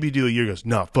 listen, you'll maybe do a year. He goes,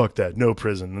 no, fuck that. No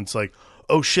prison. And it's like,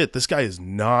 oh shit, this guy is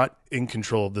not in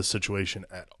control of this situation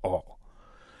at all.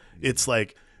 It's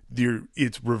like,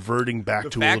 it's reverting back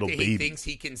to a little baby. He thinks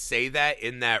he can say that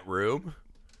in that room.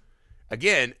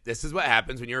 Again, this is what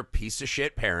happens when you're a piece of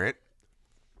shit parent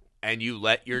and you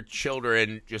let your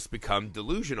children just become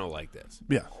delusional like this.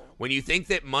 Yeah. When you think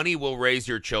that money will raise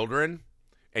your children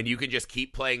and you can just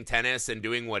keep playing tennis and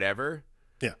doing whatever.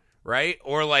 Yeah. Right?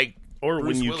 Or like or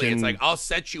Bruce when you Willis, it's like, I'll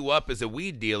set you up as a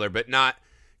weed dealer, but not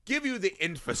give you the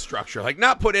infrastructure. Like,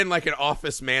 not put in like an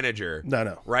office manager.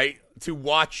 No. Right? To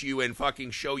watch you and fucking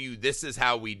show you this is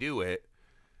how we do it.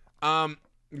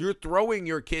 You're throwing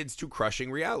your kids to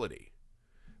crushing reality.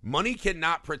 Money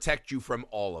cannot protect you from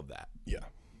all of that. Yeah.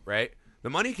 Right? The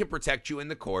money can protect you in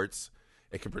the courts.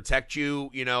 It can protect you,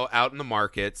 out in the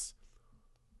markets.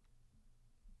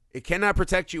 It cannot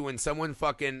protect you when someone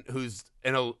fucking who's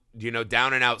in a,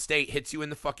 down and out state hits you in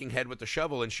the fucking head with a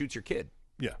shovel and shoots your kid.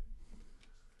 Yeah.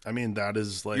 I mean, that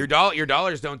is like... Your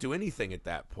dollars don't do anything at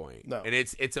that point. No. And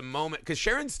it's a moment... Because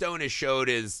Sharon Stone is showed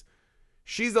as...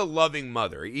 She's a loving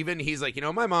mother. Even he's like,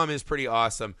 my mom is pretty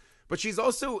awesome. But she's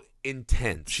also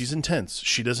intense. She's intense.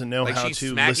 She doesn't know how to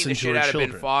listen to her children. She's smacking the shit out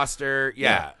of Ben Foster.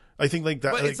 Yeah. I think like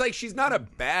that. But it's like she's not a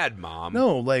bad mom.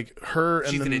 No, like her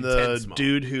She's and then the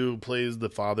dude who plays the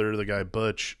father, the guy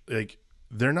Butch, like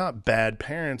they're not bad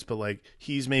parents, but like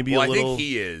he's maybe a little. I think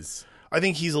he is. I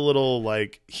think he's a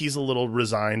little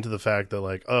resigned to the fact that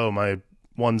like, oh, my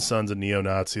one son's a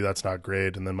neo-Nazi, that's not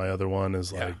great, and then my other one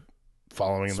is like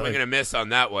following him. Swinging a miss on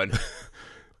that one.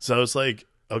 So it's like,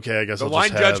 okay, I guess the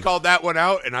line judge called that one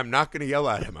out, and I'm not going to yell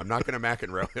at him. I'm not going to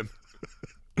McEnroe him.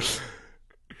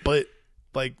 But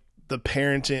like the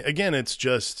parenting again,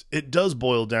 it does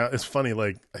boil down. It's funny.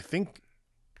 Like I think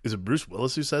is it Bruce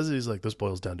Willis who says it? He's like, this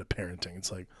boils down to parenting.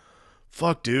 It's like,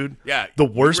 fuck, dude. Yeah. The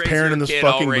worst parent in this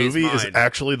fucking movie is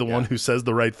actually the one who says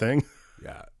the right thing.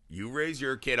 Yeah. You raise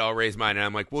your kid, I'll raise mine. And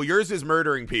I'm like, well, yours is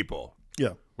murdering people.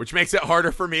 Yeah. Which makes it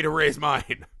harder for me to raise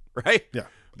mine. Right? Yeah.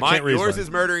 Yours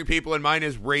is murdering people and mine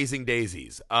is raising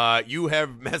daisies. You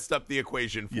have messed up the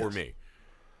equation for me.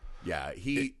 Yeah.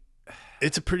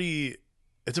 It's a pretty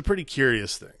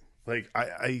curious thing. Like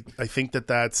I think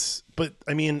that's, but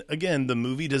I mean, again, the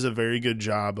movie does a very good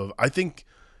job of, I think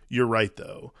you're right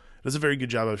though. It does a very good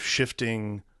job of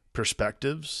shifting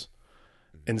perspectives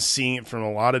and seeing it from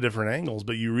a lot of different angles.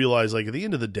 But you realize like at the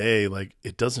end of the day, like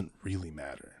it doesn't really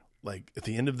matter. Like at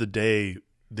the end of the day,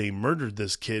 they murdered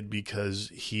this kid because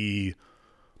he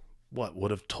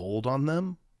would have told on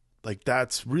them. Like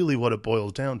that's really what it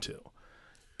boils down to.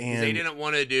 And they didn't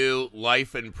want to do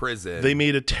life in prison. They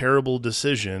made a terrible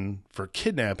decision for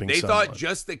kidnapping They someone. thought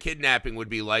just the kidnapping would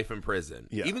be life in prison.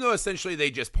 Yeah. Even though essentially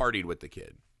they just partied with the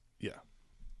kid. Yeah.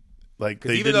 Like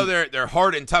even though they're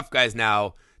hard and tough guys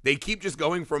now, they keep just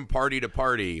going from party to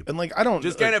party. And like I don't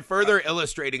just kind of further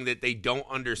illustrating that they don't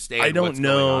understand. I don't what's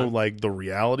know going on. like the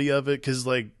reality of it, because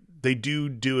like they do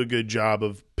a good job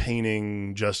of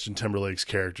painting Justin Timberlake's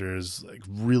character as like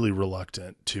really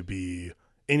reluctant to be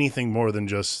anything more than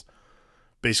just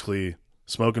basically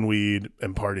smoking weed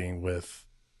and partying with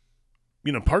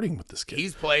this kid.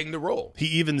 He's playing the role. He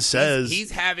even says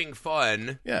he's having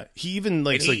fun. Yeah, he even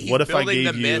like he's what if I gave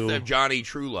building the myth of Johnny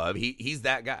Truelove. He's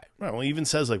that guy. Right. Well, he even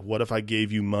says like, what if I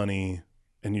gave you money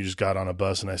and you just got on a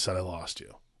bus and I said I lost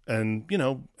you? And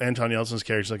Anton Yelchin's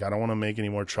character's like, I don't want to make any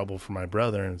more trouble for my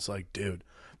brother. And it's like, dude,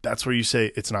 that's where you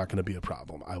say it's not going to be a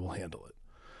problem. I will handle it.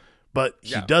 But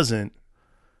he doesn't.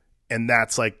 And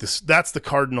that's like this. That's the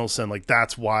cardinal sin. Like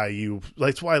that's why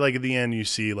like at the end you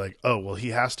see like, oh well, he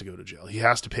has to go to jail. He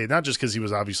has to pay, not just because he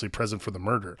was obviously present for the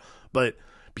murder, but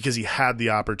because he had the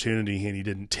opportunity and he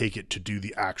didn't take it to do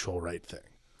the actual right thing.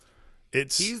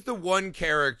 He's the one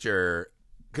character,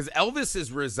 because Elvis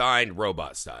is resigned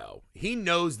robot style. He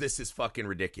knows this is fucking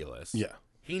ridiculous. Yeah,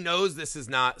 he knows this is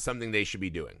not something they should be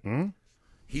doing. Mm-hmm.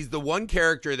 He's the one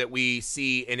character that we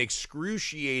see in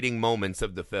excruciating moments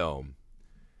of the film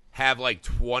have like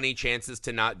 20 chances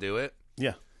to not do it.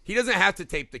 Yeah. He doesn't have to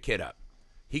tape the kid up.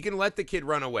 He can let the kid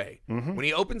run away. Mm-hmm. When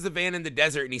he opens the van in the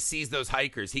desert and he sees those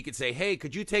hikers, he could say, hey,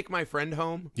 could you take my friend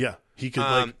home? Yeah. He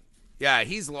could yeah,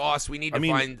 he's lost. We need to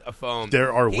find a phone.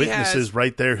 There are witnesses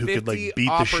right there who could like beat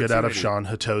the shit out of Sean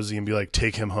Hatosi and be like,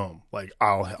 take him home. Like,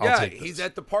 I'll take this. He's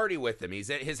at the party with him. He's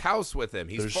at his house with him.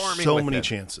 He's farming with him. There's so many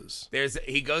chances.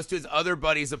 He goes to his other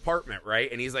buddy's apartment,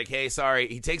 right? And he's like, hey, sorry.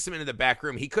 He takes him into the back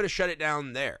room. He could have shut it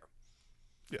down there.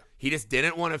 Yeah. He just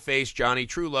didn't want to face Johnny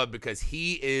Truelove because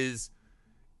he is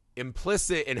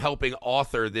implicit in helping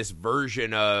author this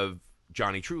version of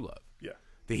Johnny Truelove. Yeah.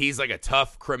 That he's like a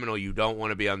tough criminal you don't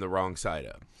want to be on the wrong side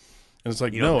of. And it's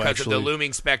like, because actually, of the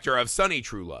looming specter of Sonny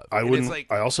Truelove. I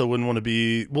also wouldn't want to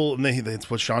be, well, and that's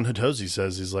what Sean Hatosi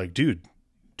says. He's like, dude,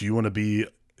 do you want to be,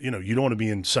 you don't want to be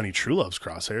in Sonny Truelove's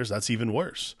crosshairs. That's even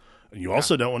worse. And you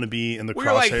also don't want to be in the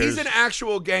crosshairs. Like, he's an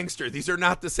actual gangster. These are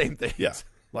not the same things. Yeah.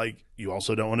 Like, you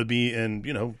also don't want to be in,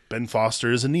 Ben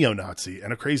Foster is a neo-Nazi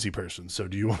and a crazy person. So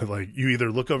do you want to, you either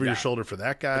look over your shoulder for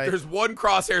that guy? If there's one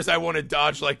crosshairs I want to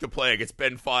dodge like the plague, it's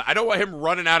Ben Foster. I don't want him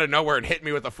running out of nowhere and hitting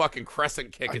me with a fucking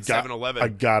crescent kick at 7-Eleven. I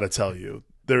gotta tell you,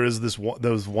 there is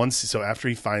so after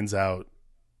he finds out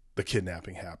the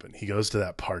kidnapping happened, he goes to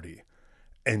that party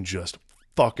and just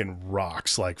fucking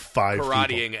rocks like 5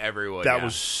 karateing people. Everyone. That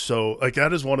was so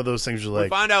that is one of those things you're like, we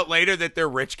find out later that they're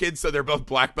rich kids, so they're both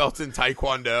black belts in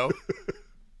Taekwondo.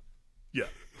 Yeah.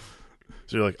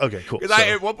 So you're like, okay, cool. Because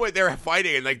at one point they're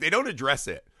fighting and they don't address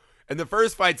it. And the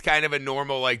first fight's kind of a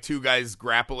normal two guys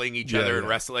grappling each other and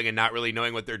wrestling and not really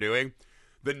knowing what they're doing.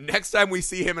 The next time we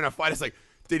see him in a fight, it's like,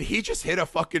 did he just hit a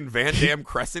fucking Van Damme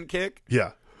crescent kick?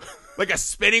 Yeah. Like a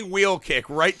spinning wheel kick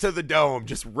right to the dome,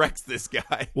 just wrecks this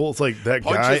guy. Well, it's like that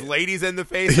punches guy punches ladies in the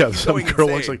face. Yeah, some girl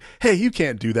looks like, "Hey, you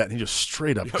can't do that," and he just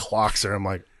straight up clocks her. I'm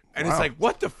like, and it's like,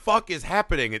 what the fuck is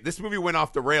happening? This movie went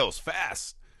off the rails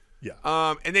fast. Yeah.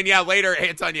 And then later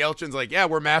Anton Yelchin's like, "Yeah,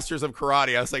 we're masters of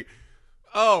karate." I was like,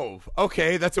 "Oh,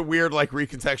 okay, that's a weird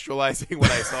recontextualizing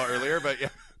what I saw earlier," but yeah.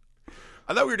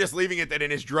 I thought we were just leaving it that in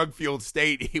his drug-fueled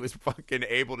state, he was fucking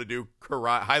able to do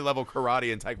high-level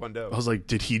karate and taekwondo. I was like,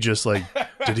 did he just That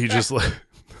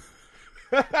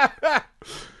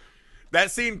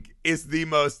scene is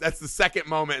that's the second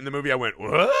moment in the movie I went,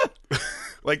 what?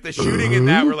 The shooting in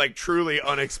that were truly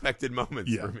unexpected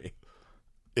moments for me.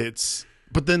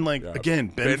 But then again,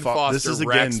 Ben Foster this is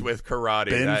wrecks again with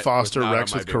karate. Ben Foster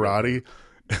wrecks with karate,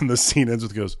 and the scene ends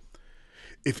with goes,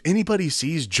 if anybody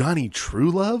sees Johnny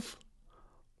Truelove,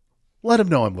 let him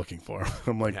know I'm looking for him.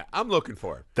 I'm like, I'm looking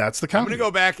for him. That's the comedy. I'm going to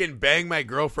go back and bang my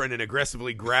girlfriend and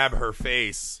aggressively grab her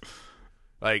face.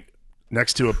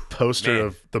 Next to a poster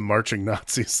of the marching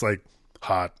Nazis,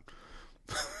 hot.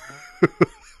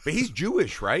 But he's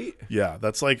Jewish, right? Yeah,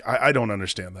 that's I don't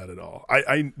understand that at all.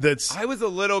 I was a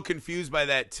little confused by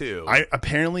that too.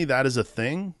 Apparently that is a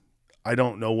thing. I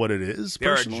don't know what it is.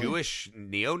 There personally. are Jewish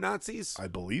neo-Nazis? I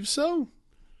believe so.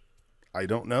 I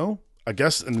don't know. I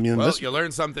guess. You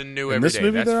learn something new every day. In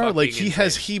this movie, there are he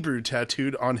has Hebrew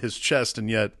tattooed on his chest, and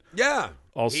yet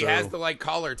also he has the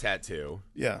collar tattoo.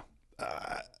 Yeah.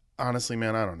 Honestly,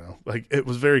 man, I don't know. It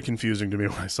was very confusing to me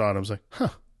when I saw it. I was like, huh.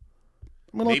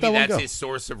 Maybe that's his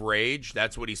source of rage.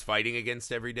 That's what he's fighting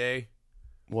against every day.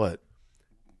 What?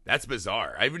 That's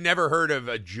bizarre. I've never heard of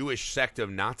a Jewish sect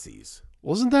of Nazis.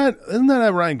 Isn't that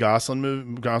a Ryan Gosling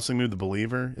movie, The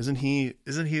Believer? Isn't he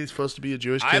supposed to be a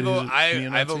Jewish kid?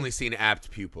 I've only seen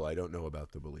Apt Pupil. I don't know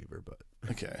about The Believer, but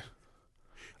okay.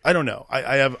 I don't know.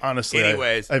 I have honestly.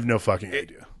 Anyways, I have no fucking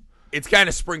idea. It's kind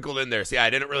of sprinkled in there. See,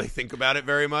 I didn't really think about it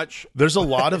very much. There's a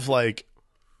lot of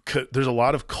there's a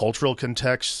lot of cultural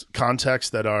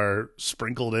context that are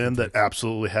sprinkled in that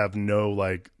absolutely have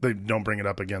no they don't bring it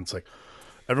up against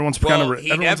everyone's kind of.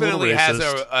 He definitely has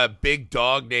a big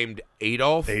dog named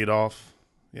Adolf.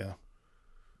 Yeah.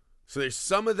 So there's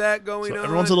some of that going on.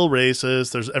 Everyone's a little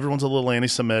racist. Everyone's a little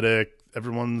anti-Semitic.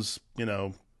 Everyone's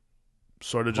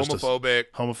sort of just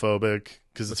homophobic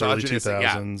because it's early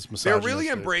 2000s. Yeah. They're really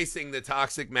embracing the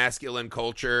toxic masculine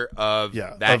culture of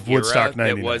that of Woodstock era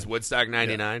 99. that was Woodstock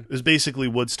 99. Yeah. It was basically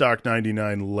Woodstock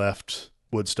 99 left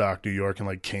Woodstock, New York,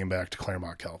 and came back to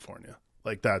Claremont, California.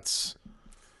 That's.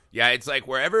 Yeah, it's like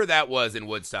wherever that was in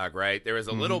Woodstock, right? There was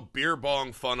a little beer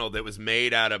bong funnel that was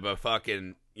made out of a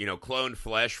fucking, cloned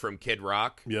flesh from Kid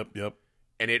Rock. Yep.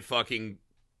 And it fucking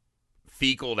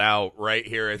fecaled out right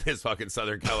here in this fucking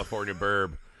Southern California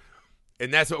burb.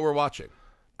 And that's what we're watching.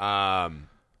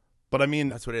 But I mean,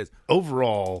 that's what it is.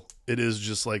 Overall, it is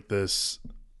just like this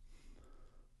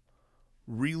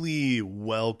really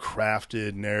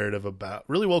well-crafted narrative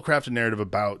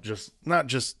about just not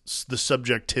just the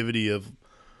subjectivity of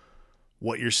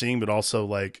what you're seeing, but also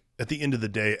like at the end of the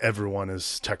day, everyone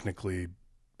is technically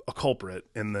a culprit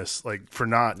in this, like for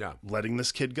not letting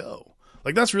this kid go.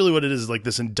 Like that's really what it is, like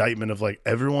this indictment of like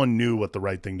everyone knew what the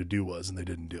right thing to do was and they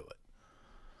didn't do it.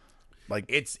 Like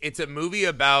it's a movie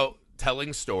about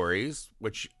telling stories,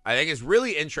 which I think is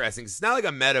really interesting. It's not like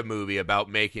a meta movie about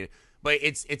making, but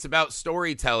it's about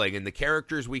storytelling and the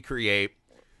characters we create.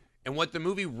 And what the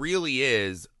movie really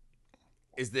is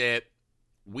that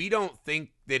we don't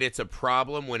think that it's a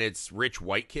problem when it's rich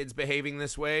white kids behaving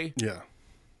this way. Yeah.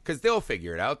 Because they'll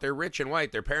figure it out. They're rich and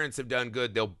white. Their parents have done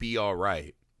good. They'll be all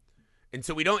right. And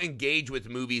so we don't engage with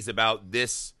movies about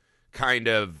this kind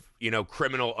of,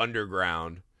 criminal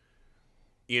underground,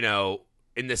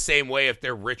 in the same way if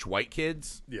they're rich white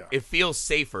kids. Yeah. It feels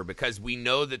safer because we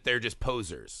know that they're just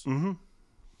posers. Mm-hmm.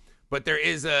 But there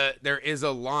is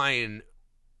a line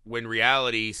when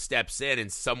reality steps in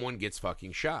and someone gets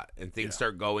fucking shot and things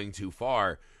start going too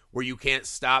far where you can't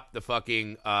stop the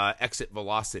fucking exit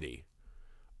velocity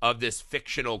of this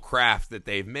fictional craft that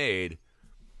they've made.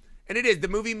 And it is, the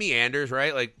movie meanders,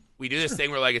 right? Like, we do this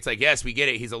thing where, like, it's like, yes, we get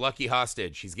it. He's a lucky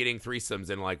hostage. He's getting threesomes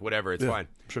and, like, whatever. It's fine.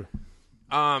 Sure.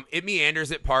 It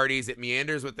meanders at parties. It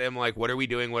meanders with them, like, what are we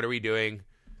doing? What are we doing?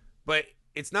 But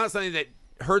it's not something that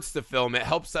hurts the film. It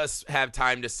helps us have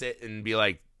time to sit and be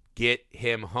like, get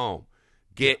him home.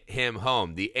 Get him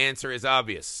home. The answer is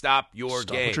obvious. Stop game.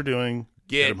 Stop what you're doing.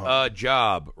 Get a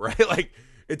job, right? Like,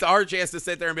 it's our chance to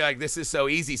sit there and be like, this is so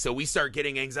easy. So we start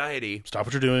getting anxiety. Stop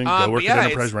what you're doing. Go work at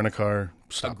Enterprise, rent a car.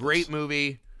 Stop a great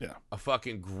movie. Yeah. A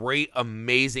fucking great,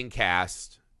 amazing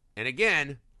cast. And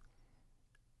again,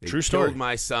 they true story. Killed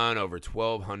my son over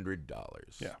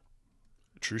 $1,200. Yeah.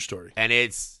 True story. And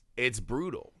it's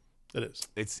brutal. It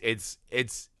is.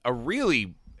 It's a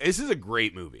really, this is a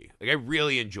great movie. Like, I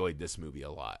really enjoyed this movie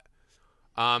a lot.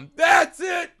 That's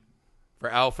it for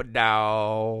Alpha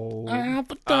Dow.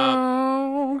 Alpha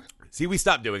Dow. See, we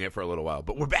stopped doing it for a little while,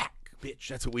 but we're back, bitch.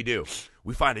 That's what we do.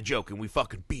 We find a joke and we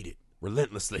fucking beat it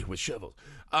relentlessly with shovels.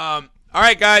 All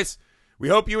right, guys. We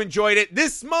hope you enjoyed it.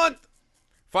 This month,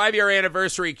 5-year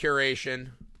anniversary curation.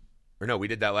 Or no, we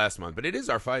did that last month, but it is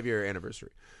our 5-year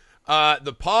anniversary.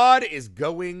 The pod is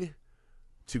going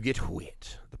to get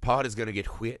wet. The pod is going to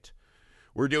get wet.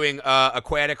 We're doing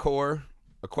aquatic horror,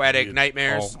 aquatic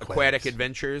nightmares, aquatic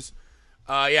adventures.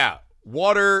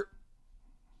 Water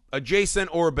adjacent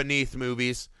or beneath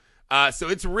movies. So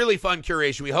it's a really fun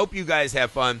curation. We hope you guys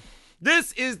have fun.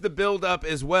 This is the build-up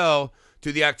as well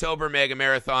to the October Mega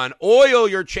Marathon. Oil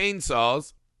your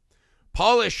chainsaws.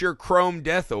 Polish your chrome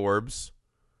death orbs.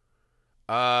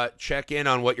 Check in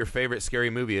on what your favorite scary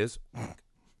movie is.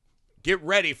 Get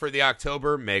ready for the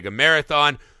October Mega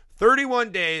Marathon.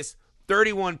 31 days,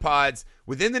 31 pods.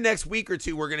 Within the next week or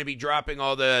two, we're going to be dropping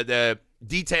all the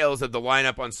details of the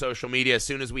lineup on social media as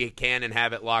soon as we can and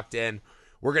have it locked in.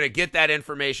 We're going to get that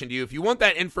information to you. If you want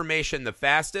that information the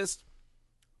fastest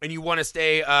and you want to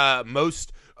stay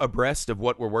most abreast of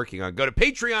what we're working on, go to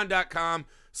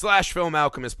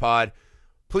patreon.com/filmalchemistpod.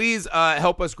 Please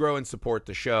help us grow and support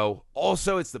the show.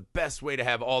 Also, it's the best way to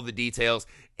have all the details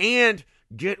and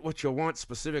get what you want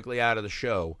specifically out of the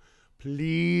show.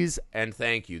 Please and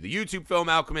thank you. The YouTube Film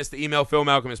Alchemist, the email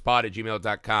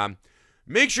filmalchemistpod@gmail.com.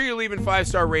 Make sure you're leaving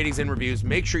 5-star ratings and reviews.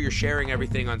 Make sure you're sharing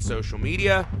everything on social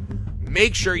media.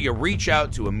 Make sure you reach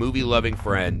out to a movie-loving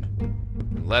friend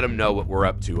and let them know what we're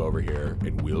up to over here,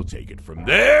 and we'll take it from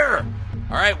there.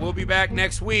 All right, we'll be back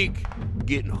next week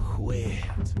getting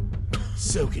wet.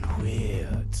 Soaking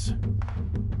wet.